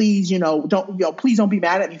sorry. Please, please don't be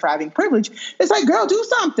mad at me for having privilege." It's like, girl, do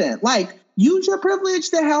something. Like use your privilege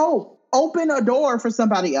to help open a door for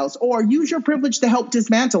somebody else, or use your privilege to help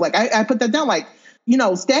dismantle. Like I put that down. Like,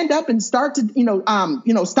 stand up and start to,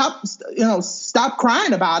 stop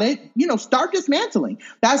crying about it, start dismantling.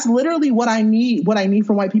 That's literally what I need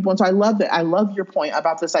from white people. And so I love that. I love your point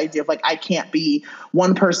about this idea of like, I can't be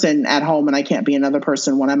one person at home and I can't be another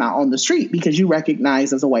person when I'm out on the street, because you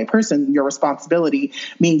recognize as a white person, your responsibility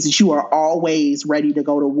means that you are always ready to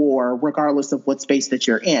go to war, regardless of what space that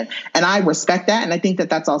you're in. And I respect that. And I think that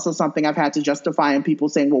that's also something I've had to justify in people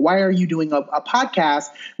saying, well, why are you doing a podcast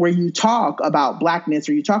where you talk about Blackness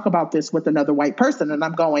or you talk about this with another white person? And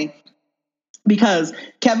I'm going, because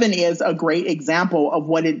Kevin is a great example of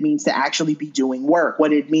what it means to actually be doing work,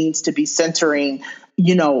 what it means to be centering,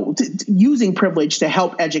 using privilege to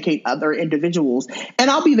help educate other individuals. And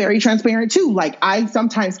I'll be very transparent too. Like, I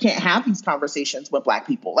sometimes can't have these conversations with Black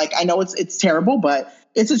people. Like, I know it's terrible, but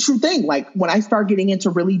it's a true thing. Like, when I start getting into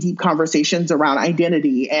really deep conversations around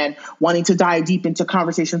identity and wanting to dive deep into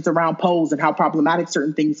conversations around pose and how problematic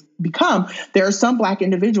certain things become, there are some Black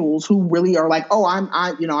individuals who really are like, oh, I'm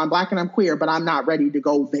Black and I'm queer, but I'm not ready to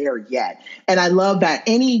go there yet. And I love that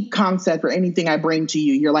any concept or anything I bring to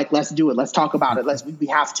you, you're like, let's do it. Let's talk about it. We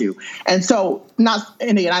have to. And so and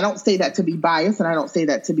I don't say that to be biased and I don't say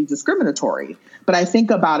that to be discriminatory, but I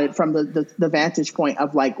think about it from the vantage point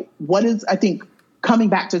of like, I think coming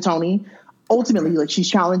back to Toni, ultimately, like, she's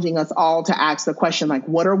challenging us all to ask the question, like,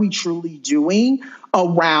 what are we truly doing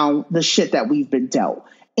around the shit that we've been dealt?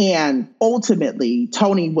 And ultimately,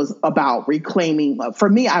 Toni was about reclaiming. For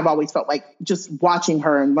me, I've always felt like, just watching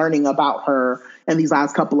her and learning about her in these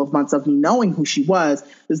last couple of months of me knowing who she was,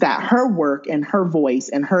 is that her work and her voice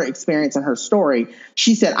and her experience and her story,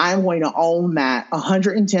 she said, I'm going to own that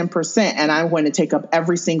 110%. And I'm going to take up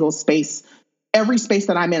every space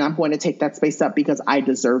that I'm in, I'm going to take that space up because I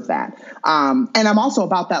deserve that. And I'm also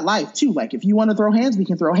about that life too. Like, if you want to throw hands, we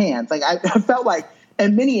can throw hands. Like, I felt like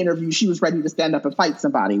in many interviews, she was ready to stand up and fight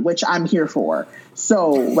somebody, which I'm here for.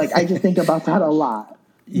 So, like, I just think about that a lot,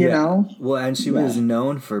 you know? Well, and she was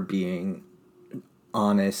known for being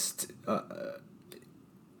honest,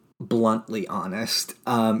 bluntly honest,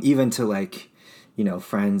 even to, like,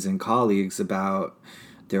 friends and colleagues about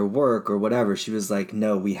their work or whatever. She was like,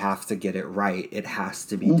 no, we have to get it right. It has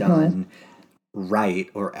to be done right,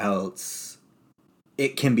 or else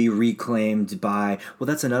it can be reclaimed by, well,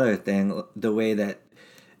 that's another thing, the way that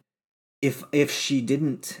if she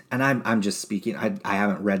didn't, and I'm just speaking, I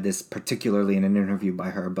haven't read this particularly in an interview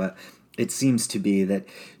by her, but it seems to be that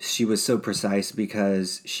she was so precise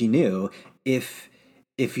because she knew if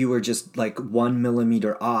you were just like 1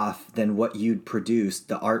 millimeter off, then what you'd produced,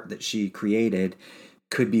 the art that she created,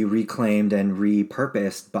 could be reclaimed and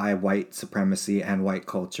repurposed by white supremacy and white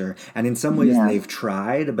culture. And in some ways they've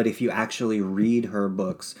tried, but if you actually read her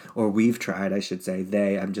books, or we've tried, I should say,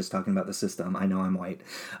 I'm just talking about the system. I know I'm white.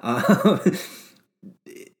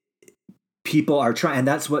 People are trying, and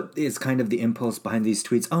that's what is kind of the impulse behind these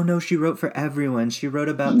tweets. Oh no, she wrote for everyone. She wrote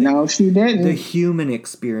about the human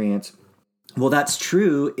experience. Well, that's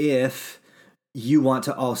true if you want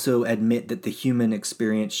to also admit that the human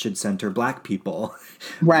experience should center Black people.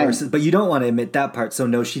 Right. But you don't want to admit that part. So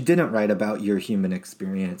no, she didn't write about your human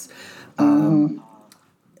experience.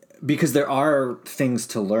 Because there are things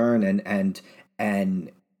to learn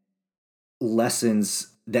and lessons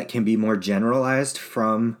that can be more generalized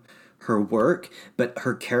from her work, but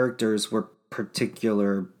her characters were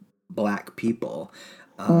particular Black people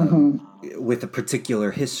with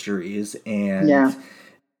particular histories, and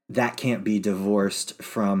that can't be divorced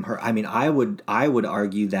from her. I mean, I would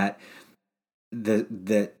argue that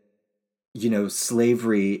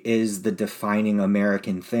slavery is the defining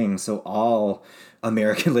American thing. So all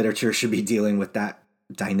American literature should be dealing with that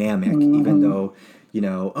dynamic, even though,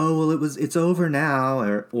 oh, well, it's over now,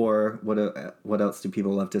 or what else do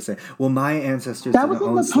people love to say? Well, my ancestors didn't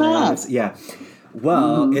own slaves. Yeah.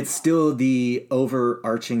 Well, it's still the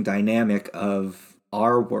overarching dynamic of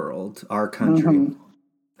our world, our country.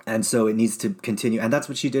 And so it needs to continue. And that's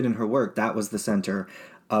what she did in her work. That was the center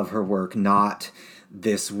of her work, not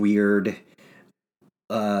this weird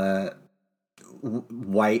white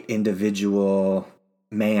individual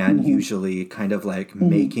man, usually kind of like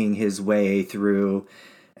making his way through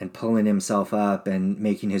and pulling himself up and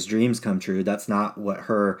making his dreams come true. That's not what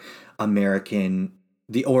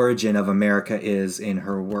the origin of America is in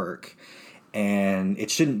her work. And it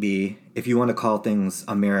shouldn't be. If you want to call things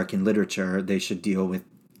American literature, they should deal with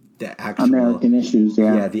the actual American issues,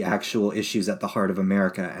 the actual issues at the heart of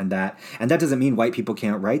America, and that doesn't mean white people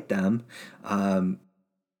can't write them.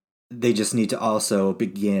 They just need to also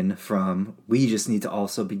begin from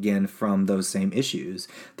those same issues.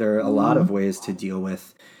 There are a lot of ways to deal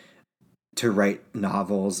with to write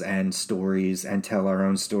novels and stories and tell our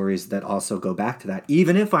own stories that also go back to that,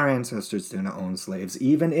 even if our ancestors didn't own slaves,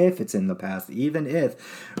 even if it's in the past, even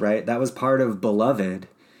if, right, that was part of Beloved,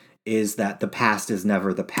 is that the past is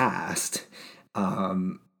never the past.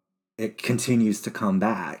 It continues to come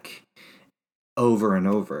back over and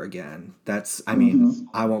over again. That's, I mean,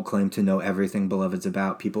 I won't claim to know everything Beloved's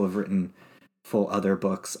about. People have written full other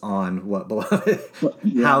books on what Beloved,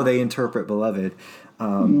 how they interpret Beloved.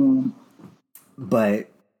 But,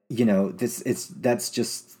 you know,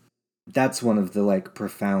 that's one of the like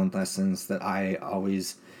profound lessons that I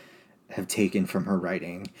always have taken from her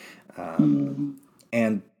writing.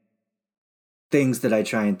 And things that I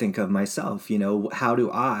try and think of myself, you know, how do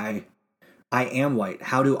I am white.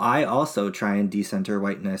 How do I also try and decenter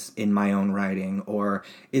whiteness in my own writing? Or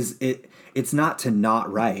it's not to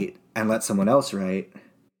not write and let someone else write,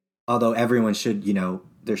 although everyone should, you know,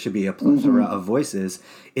 there should be a plethora of voices.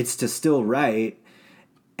 It's to still write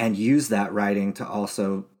and use that writing to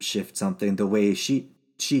also shift something the way she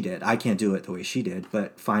did. I can't do it the way she did,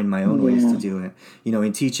 but find my own ways to do it. You know,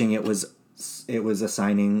 in teaching, it was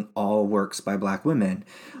assigning all works by Black women,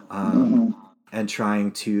 and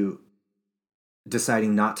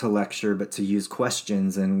deciding not to lecture, but to use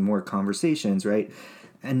questions and more conversations, right?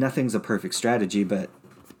 And nothing's a perfect strategy, but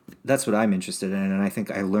that's what I'm interested in. And I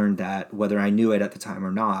think I learned that, whether I knew it at the time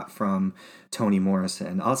or not, from Toni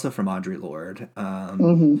Morrison, also from Audre Lorde,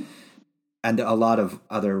 and a lot of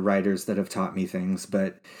other writers that have taught me things.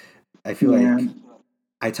 But I feel like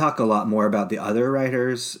I talk a lot more about the other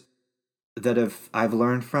writers that I've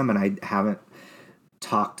learned from, and I haven't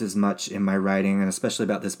talked as much in my writing, and especially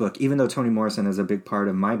about this book, even though Toni Morrison is a big part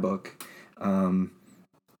of my book,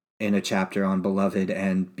 in a chapter on Beloved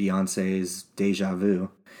and Beyonce's Deja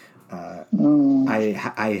Vu.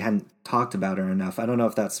 I hadn't talked about her enough. I don't know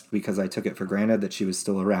if that's because I took it for granted that she was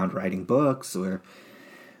still around writing books or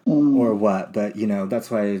what, but you know, that's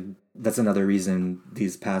another reason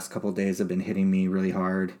these past couple of days have been hitting me really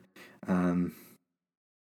hard.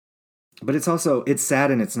 But it's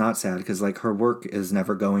sad and it's not sad, because like her work is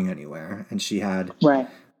never going anywhere, and she had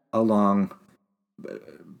a long,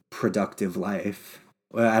 productive life.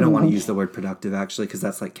 Well, I don't want to use the word productive, actually, because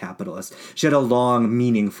that's like capitalist. She had a long,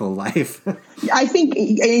 meaningful life. I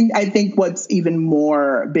think what's even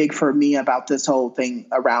more big for me about this whole thing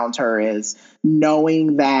around her is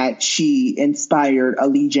knowing that she inspired a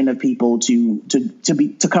legion of people to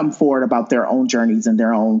come forward about their own journeys and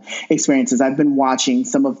their own experiences. I've been watching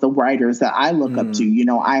some of the writers that I look up to. You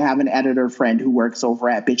know, I have an editor friend who works over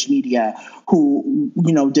at Bitch Media who,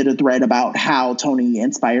 you know, did a thread about how Toni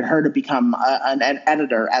inspired her to become an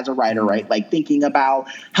editor as a writer, right? Like thinking about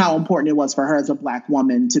how important it was for her as a Black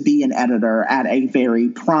woman to be an editor at a very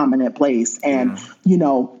prominent place, and, you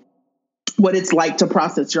know, what it's like to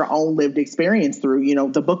process your own lived experience through, you know,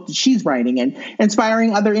 the book that she's writing, and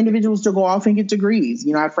inspiring other individuals to go off and get degrees.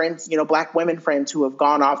 You know, I have friends, you know, Black women friends who have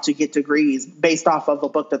gone off to get degrees based off of a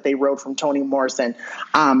book that they wrote from Toni Morrison.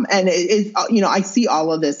 And you know, I see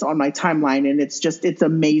all of this on my timeline, and it's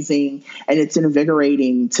amazing, and it's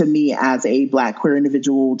invigorating to me as a Black queer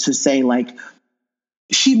individual to say, like,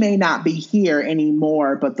 she may not be here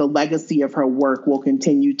anymore, but the legacy of her work will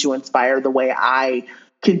continue to inspire the way I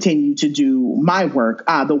continue to do my work,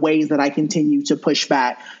 the ways that I continue to push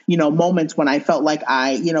back, you know, moments when I felt like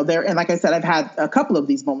and like I said, I've had a couple of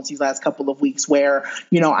these moments these last couple of weeks where,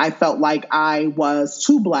 you know, I felt like I was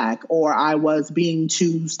too Black, or I was being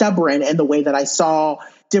too stubborn in the way that I saw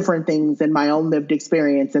different things in my own lived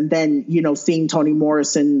experience. And then, you know, seeing Toni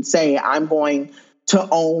Morrison say, I'm going to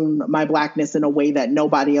own my Blackness in a way that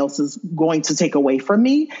nobody else is going to take away from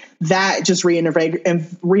me, that just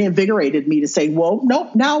reinvigorated me to say, well,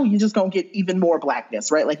 nope, now you're just going to get even more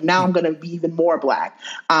Blackness, right? Like now I'm going to be even more Black.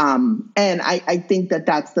 And I think that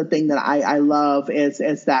that's the thing that I love is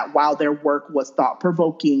that while their work was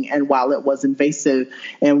thought-provoking, and while it was invasive,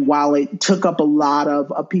 and while it took up a lot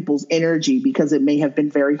of people's energy because it may have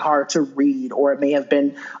been very hard to read, or it may have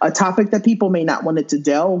been a topic that people may not wanted to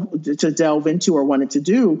delve into or wanted to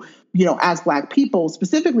do, you know, as Black people,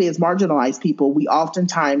 specifically as marginalized people, we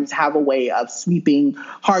oftentimes have a way of sweeping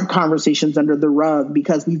hard conversations under the rug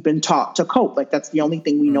because we've been taught to cope. Like that's the only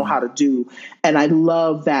thing we know how to do. And I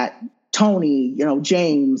love that Toni, you know,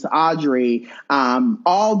 James, Audre,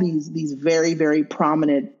 all these very, very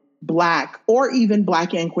prominent Black or even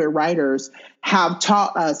Black and queer writers have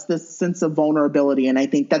taught us this sense of vulnerability. And I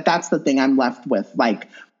think that that's the thing I'm left with. Like,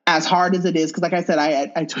 as hard as it is, because like I said,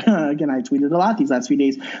 I tweeted a lot these last few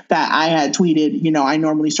days that I had tweeted, you know, I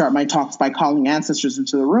normally start my talks by calling ancestors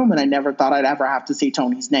into the room, and I never thought I'd ever have to say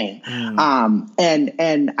Toni's name.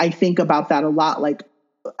 And I think about that a lot. Like,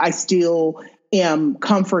 am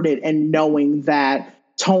comforted in knowing that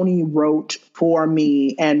Toni wrote for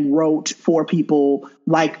me and wrote for people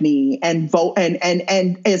like me, and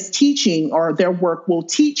is teaching, or their work will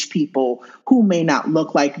teach people who may not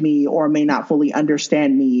look like me or may not fully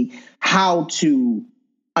understand me how to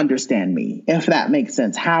understand me, if that makes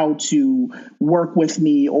sense, how to work with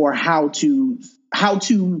me, or how to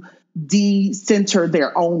de-center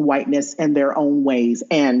their own whiteness and their own ways.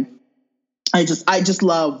 And I just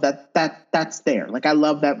love that's there. Like, I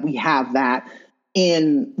love that we have that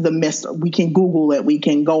in the midst. We can Google it. We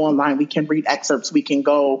can go online. We can read excerpts. We can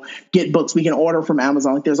go get books. We can order from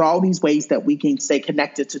Amazon. Like, there's all these ways that we can stay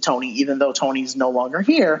connected to Toni, even though Toni's no longer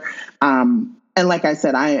here. And like I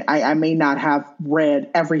said, I may not have read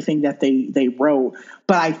everything that they wrote,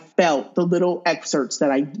 but I felt the little excerpts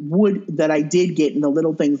that I did get, and the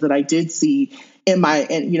little things that I did see in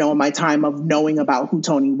my time of knowing about who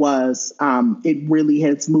Toni was. It really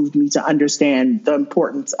has moved me to understand the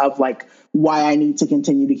importance of, like, why I need to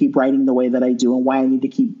continue to keep writing the way that I do, and why I need to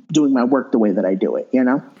keep doing my work the way that I do it, you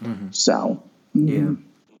know? Mm-hmm. So, yeah.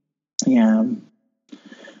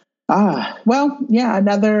 Well, yeah,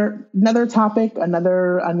 another topic,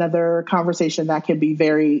 another conversation that can be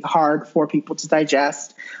very hard for people to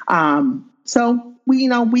digest. So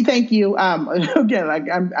we thank you.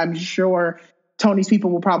 Again, I'm sure Toni's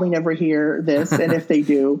people will probably never hear this. And if they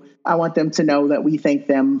do, I want them to know that we thank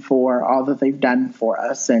them for all that they've done for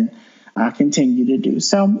us, and continue to do.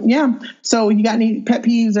 So, yeah. So you got any pet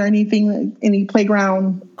peeves or anything, any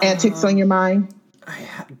playground antics on your mind?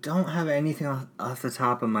 I don't have anything off the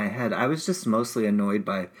top of my head. I was just mostly annoyed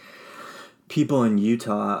by people in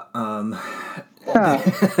Utah.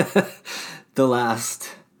 The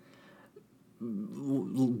last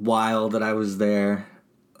while that I was there,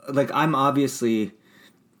 like, I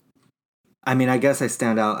guess I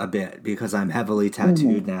stand out a bit because I'm heavily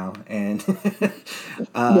tattooed now. And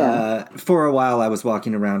for a while I was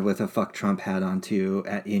walking around with a "Fuck Trump" hat on too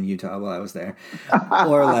in Utah while I was there.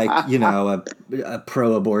 Or like, a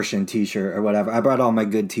pro-abortion t-shirt or whatever. I brought all my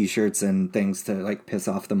good t-shirts and things to, like, piss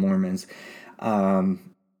off the Mormons.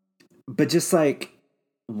 But just, like,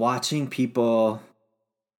 watching people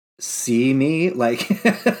see me, like,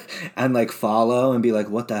 and, like, follow and be like,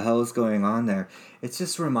 what the hell is going on there? It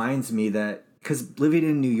just reminds me that, because living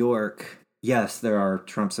in New York, yes, there are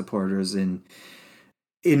Trump supporters in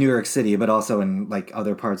New York City, but also in, like,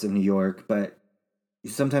 other parts of New York. But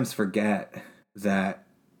you sometimes forget that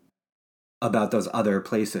about those other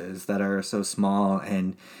places that are so small,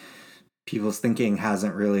 and people's thinking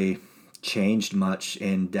hasn't really changed much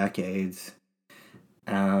in decades.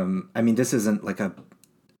 This isn't like a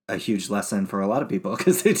huge lesson for a lot of people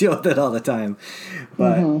because they deal with it all the time,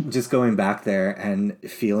 but just going back there and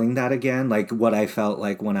feeling that again, like what I felt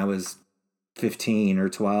like when I was 15 or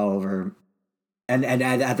 12, and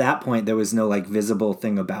at that point there was no, like, visible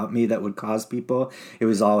thing about me that would cause people. It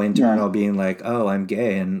was all internal, being like, oh, I'm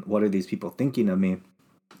gay, and what are these people thinking of me?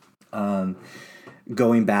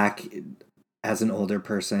 Going back as an older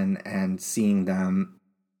person and seeing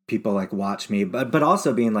people, like, watch me, but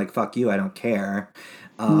also being like, fuck you, I don't care.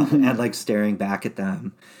 And, like, staring back at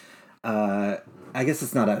them. I guess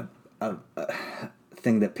it's not a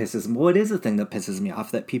thing that pisses me. Well, it is a thing that pisses me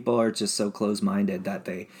off, that people are just so close-minded that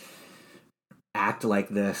they act like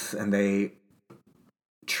this, and they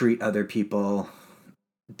treat other people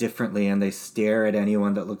differently, and they stare at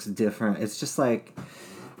anyone that looks different. It's just like,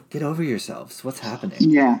 get over yourselves. What's happening?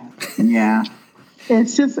 Yeah.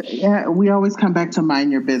 It's just, we always come back to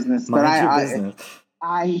mind your business.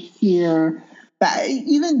 I hear that,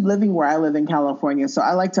 even living where I live in California. So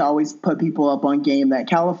I like to always put people up on game that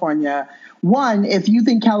California, one, if you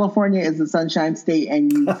think California is the Sunshine State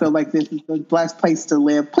and you feel like this is the blessed place to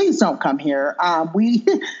live, please don't come here.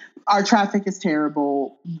 Our traffic is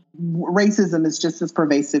terrible. Racism is just as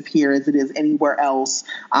pervasive here as it is anywhere else.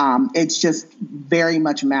 It's just very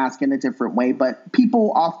much masked in a different way. But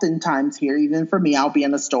people oftentimes here, even for me, I'll be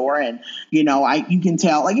in a store and, you can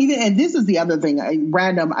tell, like, even, and this is the other thing, I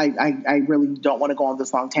really don't want to go on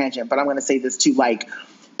this long tangent, but I'm going to say this too, like,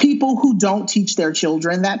 people who don't teach their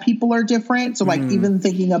children that people are different. So, like, even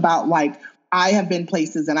thinking about, like, I have been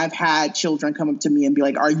places and I've had children come up to me and be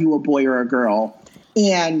like, are you a boy or a girl?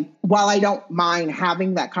 And while I don't mind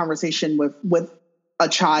having that conversation with a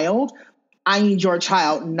child, I need your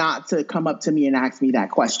child not to come up to me and ask me that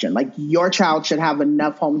question. Like, your child should have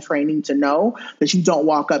enough home training to know that you don't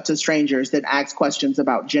walk up to strangers that ask questions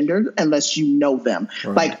about gender unless you know them.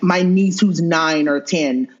 Right. Like, my niece who's 9 or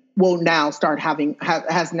 10 will now start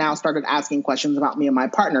has now started asking questions about me and my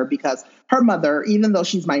partner, because her mother, even though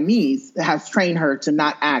she's my niece, has trained her to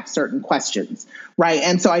not ask certain questions, right?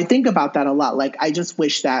 And so I think about that a lot. Like, I just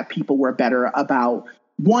wish that people were better about,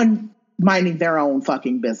 one, minding their own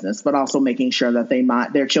fucking business, but also making sure that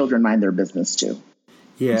their children mind their business too.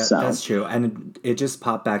 Yeah, so. That's true. And it just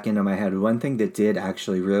popped back into my head. One thing that did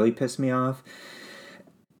actually really piss me off,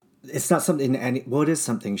 it's not something, well, it is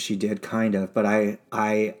something she did kind of, but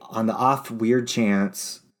I on the off weird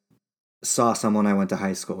chance saw someone I went to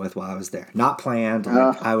high school with while I was there. Not planned.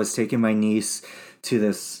 Like, I was taking my niece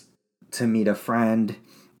to meet a friend,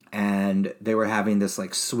 and they were having this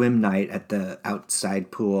like swim night at the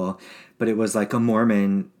outside pool, but it was like a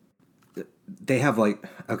Mormon. They have like,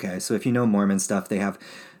 okay, so if you know Mormon stuff, they have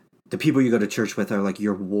the people you go to church with are like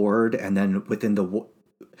your ward, and then within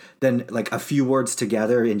then like a few wards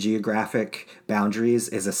together in geographic boundaries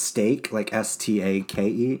is a stake, like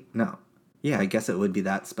STAKE. No. Yeah, I guess it would be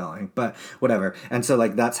that spelling, but whatever. And so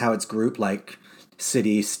like that's how it's grouped, like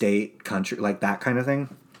city, state, country, like that kind of thing.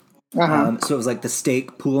 So it was like the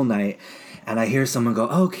stake pool night, and I hear someone go,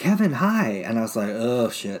 "Oh, Kevin, hi." And I was like, "Oh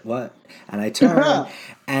shit, what?" And I turn,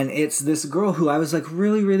 and it's this girl who I was like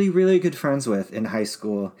really, really, really good friends with in high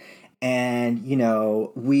school. And, you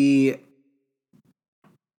know, we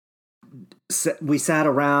sat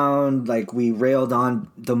around, like, we railed on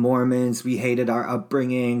the Mormons. We hated our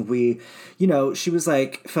upbringing. We, you know, she was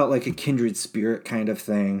like, felt like a kindred spirit kind of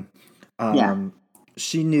thing.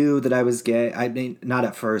 She knew that I was gay. I mean, not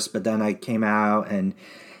at first, but then I came out,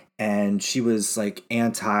 and she was like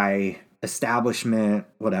anti-establishment,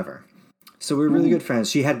 whatever. So we were really good friends.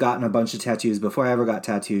 She had gotten a bunch of tattoos before I ever got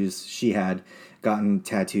tattoos. She had gotten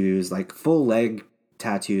tattoos, like full leg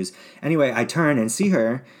tattoos. Anyway, I turn and see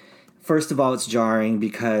her. First of all, it's jarring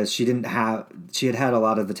because she had had a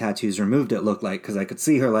lot of the tattoos removed, it looked like, because I could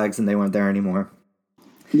see her legs and they weren't there anymore.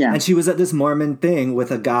 Yeah. And she was at this Mormon thing with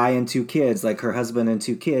a guy and 2 kids, like her husband and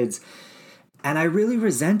 2 kids. And I really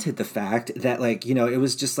resented the fact that, like, you know, it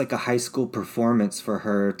was just like a high school performance for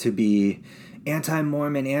her to be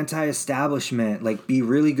anti-Mormon, anti-establishment, like be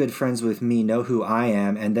really good friends with me, know who I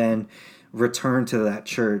am, and then return to that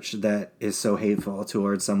church that is so hateful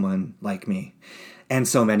towards someone like me and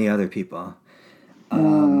so many other people.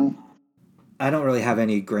 I don't really have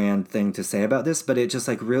any grand thing to say about this, but it just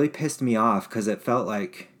like really pissed me off because it felt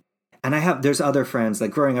like, and there's other friends,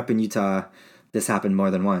 like growing up in Utah, this happened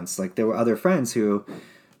more than once. Like there were other friends who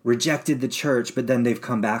rejected the church, but then they've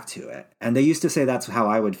come back to it. And they used to say that's how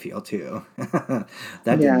I would feel too. That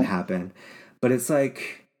didn't happen. But it's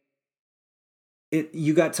like,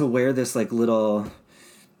 you got to wear this like little,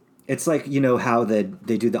 it's like, you know how they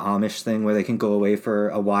do the Amish thing where they can go away for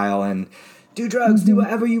a while and do drugs, do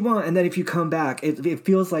whatever you want. And then if you come back, it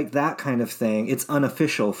feels like that kind of thing. It's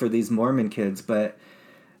unofficial for these Mormon kids, but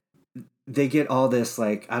they get all this,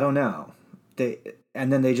 like, I don't know.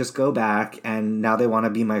 And then they just go back and now they want to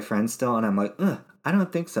be my friend still. And I'm like, ugh, I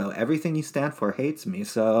don't think so. Everything you stand for hates me.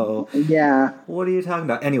 So yeah, what are you talking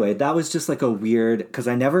about? Anyway, that was just like a weird, because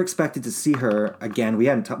I never expected to see her again. We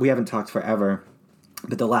haven't talked forever,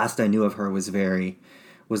 but the last I knew of her was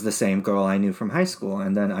the same girl I knew from high school.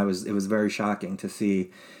 And then it was very shocking to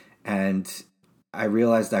see. And I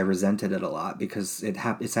realized I resented it a lot because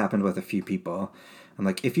it's happened with a few people. I'm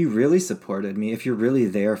like, if you really supported me, if you're really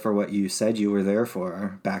there for what you said you were there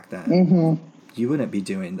for back then, you wouldn't be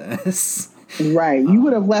doing this. Right. You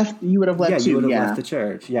would have left. You would have left. Yeah, you would have left the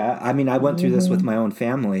church. Yeah. I mean, I went through this with my own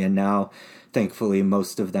family, and now, thankfully,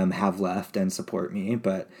 most of them have left and support me.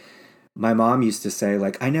 But my mom used to say,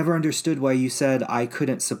 like, I never understood why you said I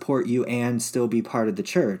couldn't support you and still be part of the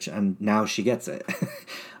church. And now she gets it.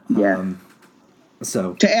 Yeah.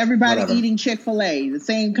 So to everybody eating Chick-fil-A, the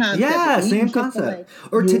same concept. Yeah, same concept.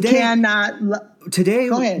 Or today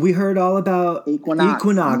we heard all about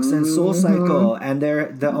Equinox and Soul Cycle, and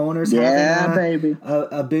the owners having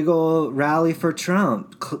a big old rally for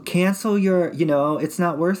Trump. Cancel your, it's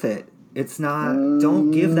not worth it. It's not.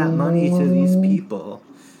 Don't give that money to these people.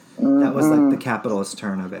 That was like the capitalist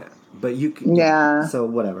turn of it. But you can, so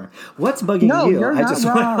whatever. What's bugging you? You're not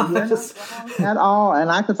wrong. You're not wrong at all. And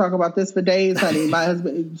I could talk about this for days, honey. My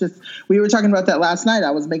husband we were talking about that last night.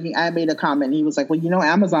 I made a comment. And he was like, well,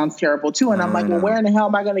 Amazon's terrible too. And I'm like, well, where in the hell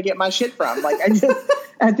am I going to get my shit from? Like,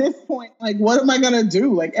 at this point, like, what am I going to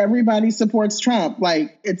do? Like, everybody supports Trump.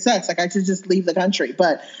 Like, it sucks. Like, I should just leave the country.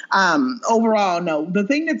 But overall, no. The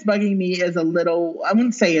thing that's bugging me is a little, I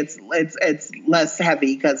wouldn't say it's less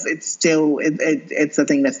heavy because it's still, it's a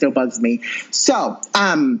thing that still bugs me. So,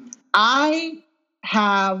 I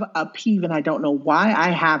have a peeve, and I don't know why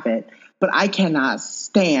I have it, but I cannot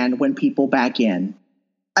stand when people back in.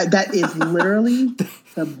 That is literally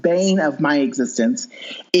the bane of my existence,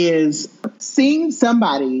 is seeing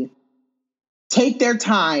somebody take their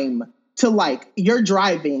time to, like, you're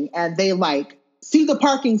driving and they like see the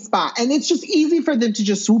parking spot and it's just easy for them to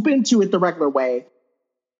just swoop into it the regular way,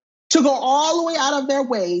 to go all the way out of their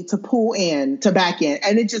way to pull in, to back in.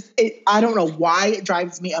 And I don't know why it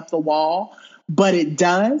drives me up the wall, but it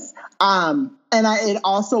does. It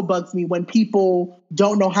also bugs me when people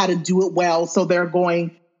don't know how to do it well. So they're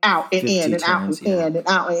going out and in and out and in and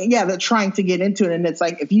out. And they're trying to get into it. And it's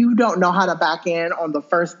like, if you don't know how to back in on the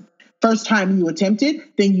first time you attempt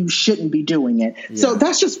it, then you shouldn't be doing it. Yeah. So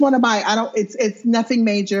that's just one of my, it's nothing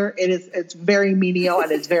major. It's very menial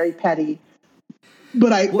and it's very petty.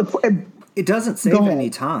 But it doesn't save any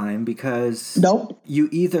time because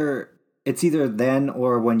it's either then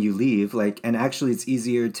or when you leave, like, and actually it's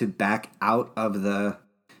easier to back out of the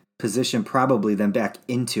position probably than back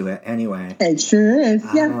into it anyway. It sure is.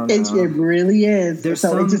 Yeah, it really is.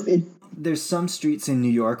 There's some streets in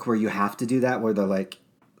New York where you have to do that, where they're like,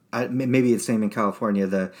 maybe it's the same in California,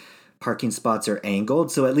 the parking spots are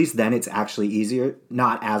angled, so at least then it's actually easier,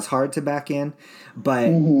 not as hard to back in.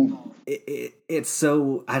 But it's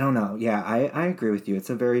so, I don't know. Yeah, I agree with you. It's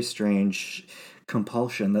a very strange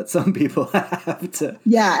compulsion that some people have to.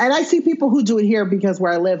 Yeah, and I see people who do it here because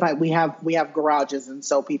where I live, we have garages, and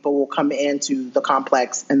so people will come into the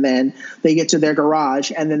complex and then they get to their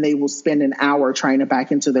garage and then they will spend an hour trying to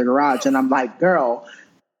back into their garage, and I'm like, girl,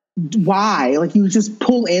 why? Like, you just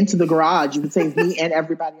pull into the garage. You would save me and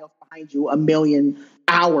everybody else behind you 1,000,000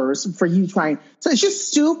 hours for you trying. So it's just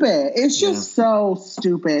stupid. It's just so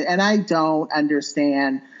stupid. And I don't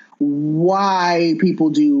understand why people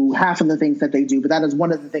do half of the things that they do. But that is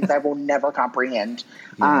one of the things I will never comprehend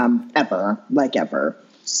ever.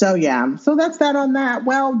 So, yeah. So that's that on that.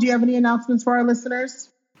 Well, do you have any announcements for our listeners?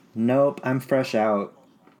 Nope. I'm fresh out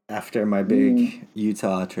after my big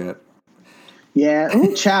Utah trip. Yeah.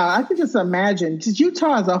 Oh, child. I could just imagine. Because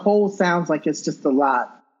Utah as a whole sounds like it's just a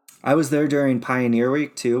lot. I was there during Pioneer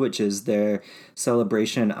Week, too, which is their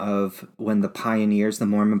celebration of when the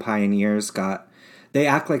Mormon pioneers they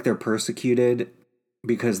act like they're persecuted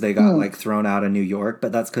because they got like thrown out of New York,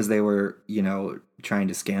 but that's because they were, trying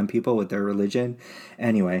to scam people with their religion.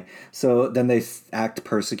 Anyway, so then they act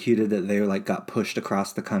persecuted that they like got pushed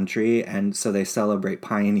across the country, and so they celebrate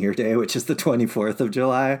Pioneer Day, which is the 24th of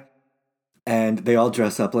July. And they all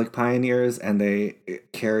dress up like pioneers, and they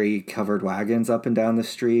carry covered wagons up and down the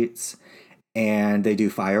streets, and they do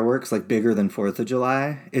fireworks like bigger than 4th of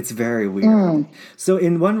July. It's very weird. So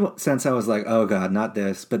in one sense, I was like, oh God, not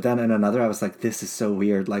this. But then in another, I was like, this is so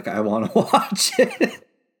weird. Like, I want to watch it.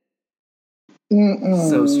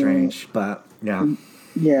 So strange, but yeah.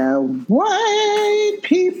 Yeah, white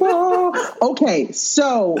people. Okay,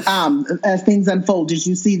 so as things unfold, did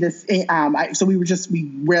you see this?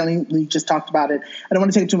 We rarely just talked about it. I don't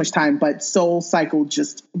want to take too much time, but SoulCycle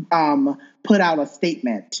just put out a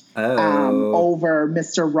statement over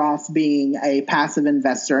Mr. Ross being a passive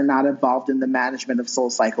investor, not involved in the management of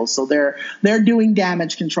SoulCycle. So they're doing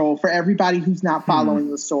damage control. For everybody who's not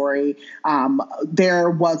following the story, there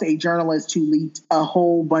was a journalist who leaked a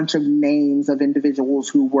whole bunch of names of individuals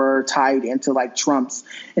who were tied into like Trump's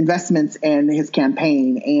investments and his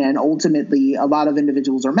campaign. And ultimately, a lot of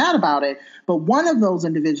individuals are mad about it. But one of those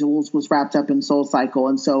individuals was wrapped up in SoulCycle.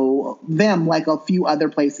 And so them, like a few other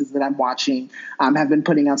places that I'm watching, have been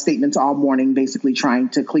putting out statements all morning, basically trying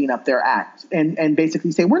to clean up their act and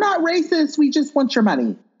basically say, we're not racist. We just want your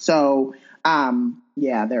money. So,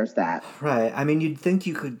 yeah, there's that. Right. I mean, you'd think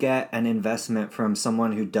you could get an investment from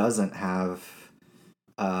someone who doesn't have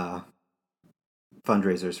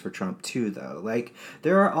fundraisers for Trump too, though. Like,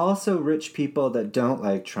 there are also rich people that don't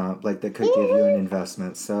like Trump, like, that could give you an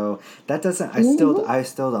investment. So that doesn't, I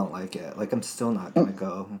still don't like it. Like, I'm still not gonna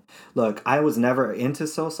go. Look, I was never into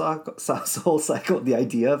SoulCycle, the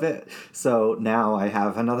idea of it. So now I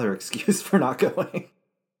have another excuse for not going.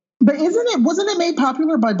 But wasn't it made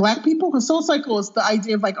popular by Black people? Because SoulCycle is the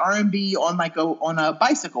idea of like R&B on a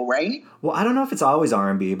bicycle, right? Well, I don't know if it's always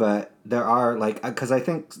R&B, but there are like, because I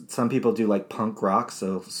think some people do like punk rock,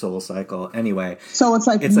 so SoulCycle. Anyway, so it's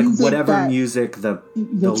like whatever music the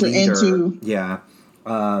leader, into. Yeah.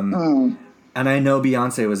 And I know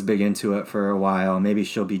Beyonce was big into it for a while. Maybe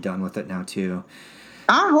she'll be done with it now too.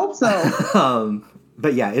 I hope so.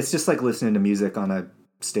 But yeah, it's just like listening to music on a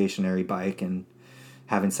stationary bike and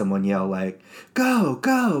having someone yell like, go,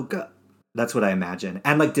 go, go. That's what I imagine.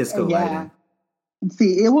 And like disco lighting.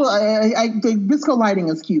 See, it will. The disco lighting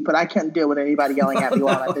is cute, but I can't deal with anybody yelling at me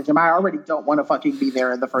while I'm at the gym. I already don't want to fucking be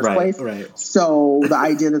there in the first place. Right. So the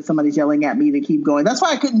idea that somebody's yelling at me to keep going, that's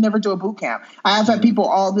why I could never do a boot camp. I have had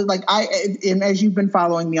people and as you've been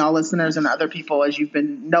following me, all listeners and other people, as you've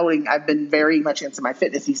been noting, I've been very much into my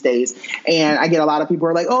fitness these days. And I get a lot of people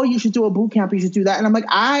who are like, oh, you should do a boot camp. You should do that. And I'm like,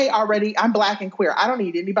 I'm Black and queer. I don't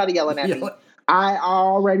need anybody yelling at me. I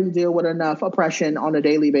already deal with enough oppression on a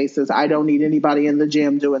daily basis. I don't need anybody in the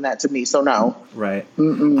gym doing that to me. So no. Right.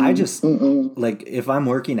 I just like, if I'm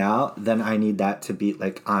working out, then I need that to be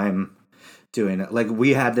like, I'm doing it. Like, we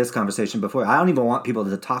had this conversation before. I don't even want people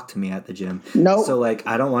to talk to me at the gym. Nope. So like,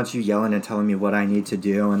 I don't want you yelling and telling me what I need to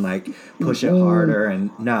do and like push it harder.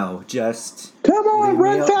 And no, just come on,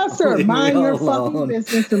 run faster. Mind your fucking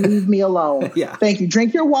business and leave me alone. Yeah. Thank you.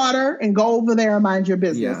 Drink your water and go over there and mind your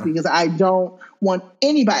business because I don't want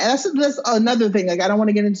anybody. That's another thing. Like, I don't want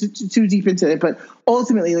to get into too deep into it, but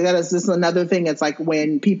ultimately, that is just another thing. It's like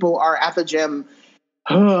when people are at the gym.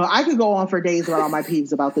 I could go on for days about all my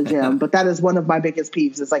peeves about the gym, but that is one of my biggest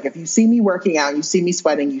peeves. It's like, if you see me working out, you see me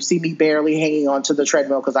sweating, you see me barely hanging onto the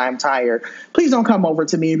treadmill because I'm tired, please don't come over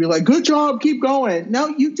to me and be like, good job, keep going. No,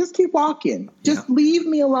 you just keep walking. Just leave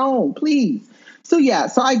me alone, please. So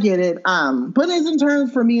so I get it. But in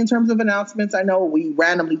terms of announcements, I know we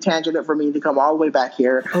randomly tangented for me to come all the way back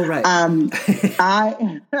here. Oh, right.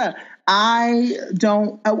 I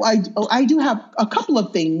do have a couple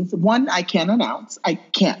of things. One, I can't announce.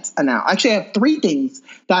 Actually, I have 3 things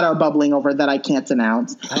that are bubbling over that I can't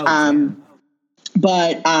announce.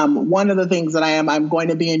 But one of the things that I'm going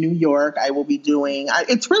to be in New York. I will be doing,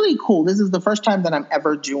 it's really cool. This is the first time that I'm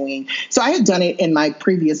ever doing. So I had done it in my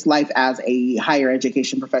previous life as a higher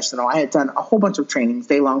education professional. I had done a whole bunch of trainings,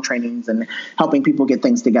 day-long trainings, and helping people get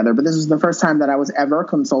things together. But this is the first time that I was ever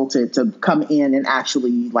consulted to come in and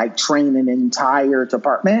actually like train an entire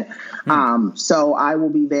department. So I will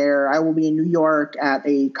be there. I will be in New York at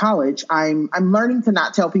a college. I'm learning to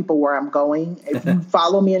not tell people where I'm going. If you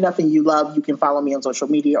follow me enough and you can follow me on social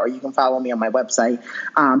media, or you can follow me on my website.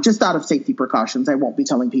 Just out of safety precautions, I won't be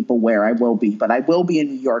telling people where I will be, but I will be in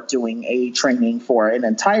New York doing a training for an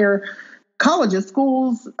entire colleges,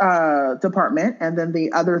 schools department. And then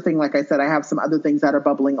the other thing, like I said, I have some other things that are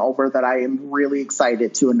bubbling over that I am really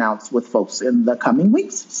excited to announce with folks in the coming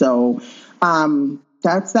weeks. So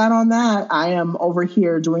that's that on that. I am over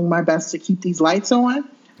here doing my best to keep these lights on.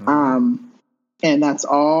 And that's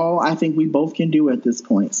all I think we both can do at this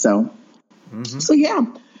point. So yeah.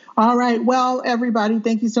 All right. Well, everybody,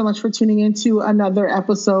 thank you so much for tuning into another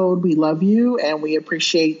episode. We love you and we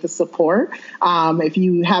appreciate the support. If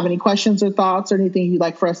you have any questions or thoughts or anything you'd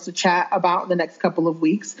like for us to chat about in the next couple of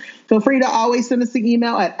weeks, feel free to always send us an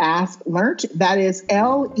email at asklearnt. That is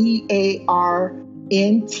LEARNT.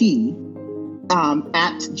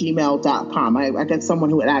 At gmail.com. I got someone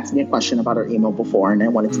who had asked me a question about our email before, and I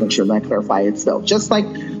wanted to make sure that I clarify it's spelled just like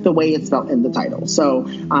the way it's spelled in the title. So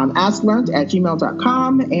asklearnt at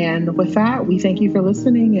gmail.com. And with that, we thank you for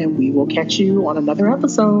listening, and we will catch you on another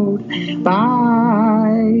episode.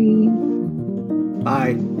 Bye.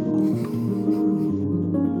 Bye.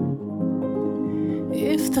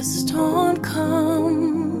 If the storm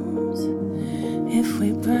comes, if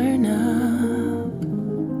we burn up,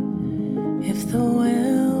 if the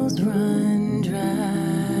wells run dry,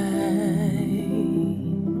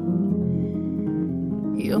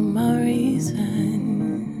 you're my reason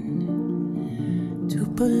to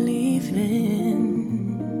believe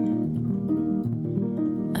in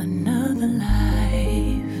another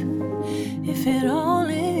life. If it all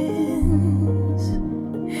ends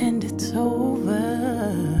and it's over,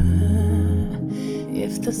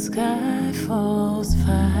 if the sky falls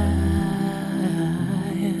fire,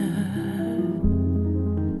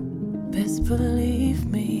 best believe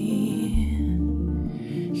me,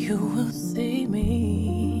 you will see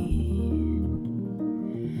me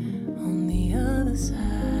on the other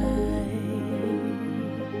side.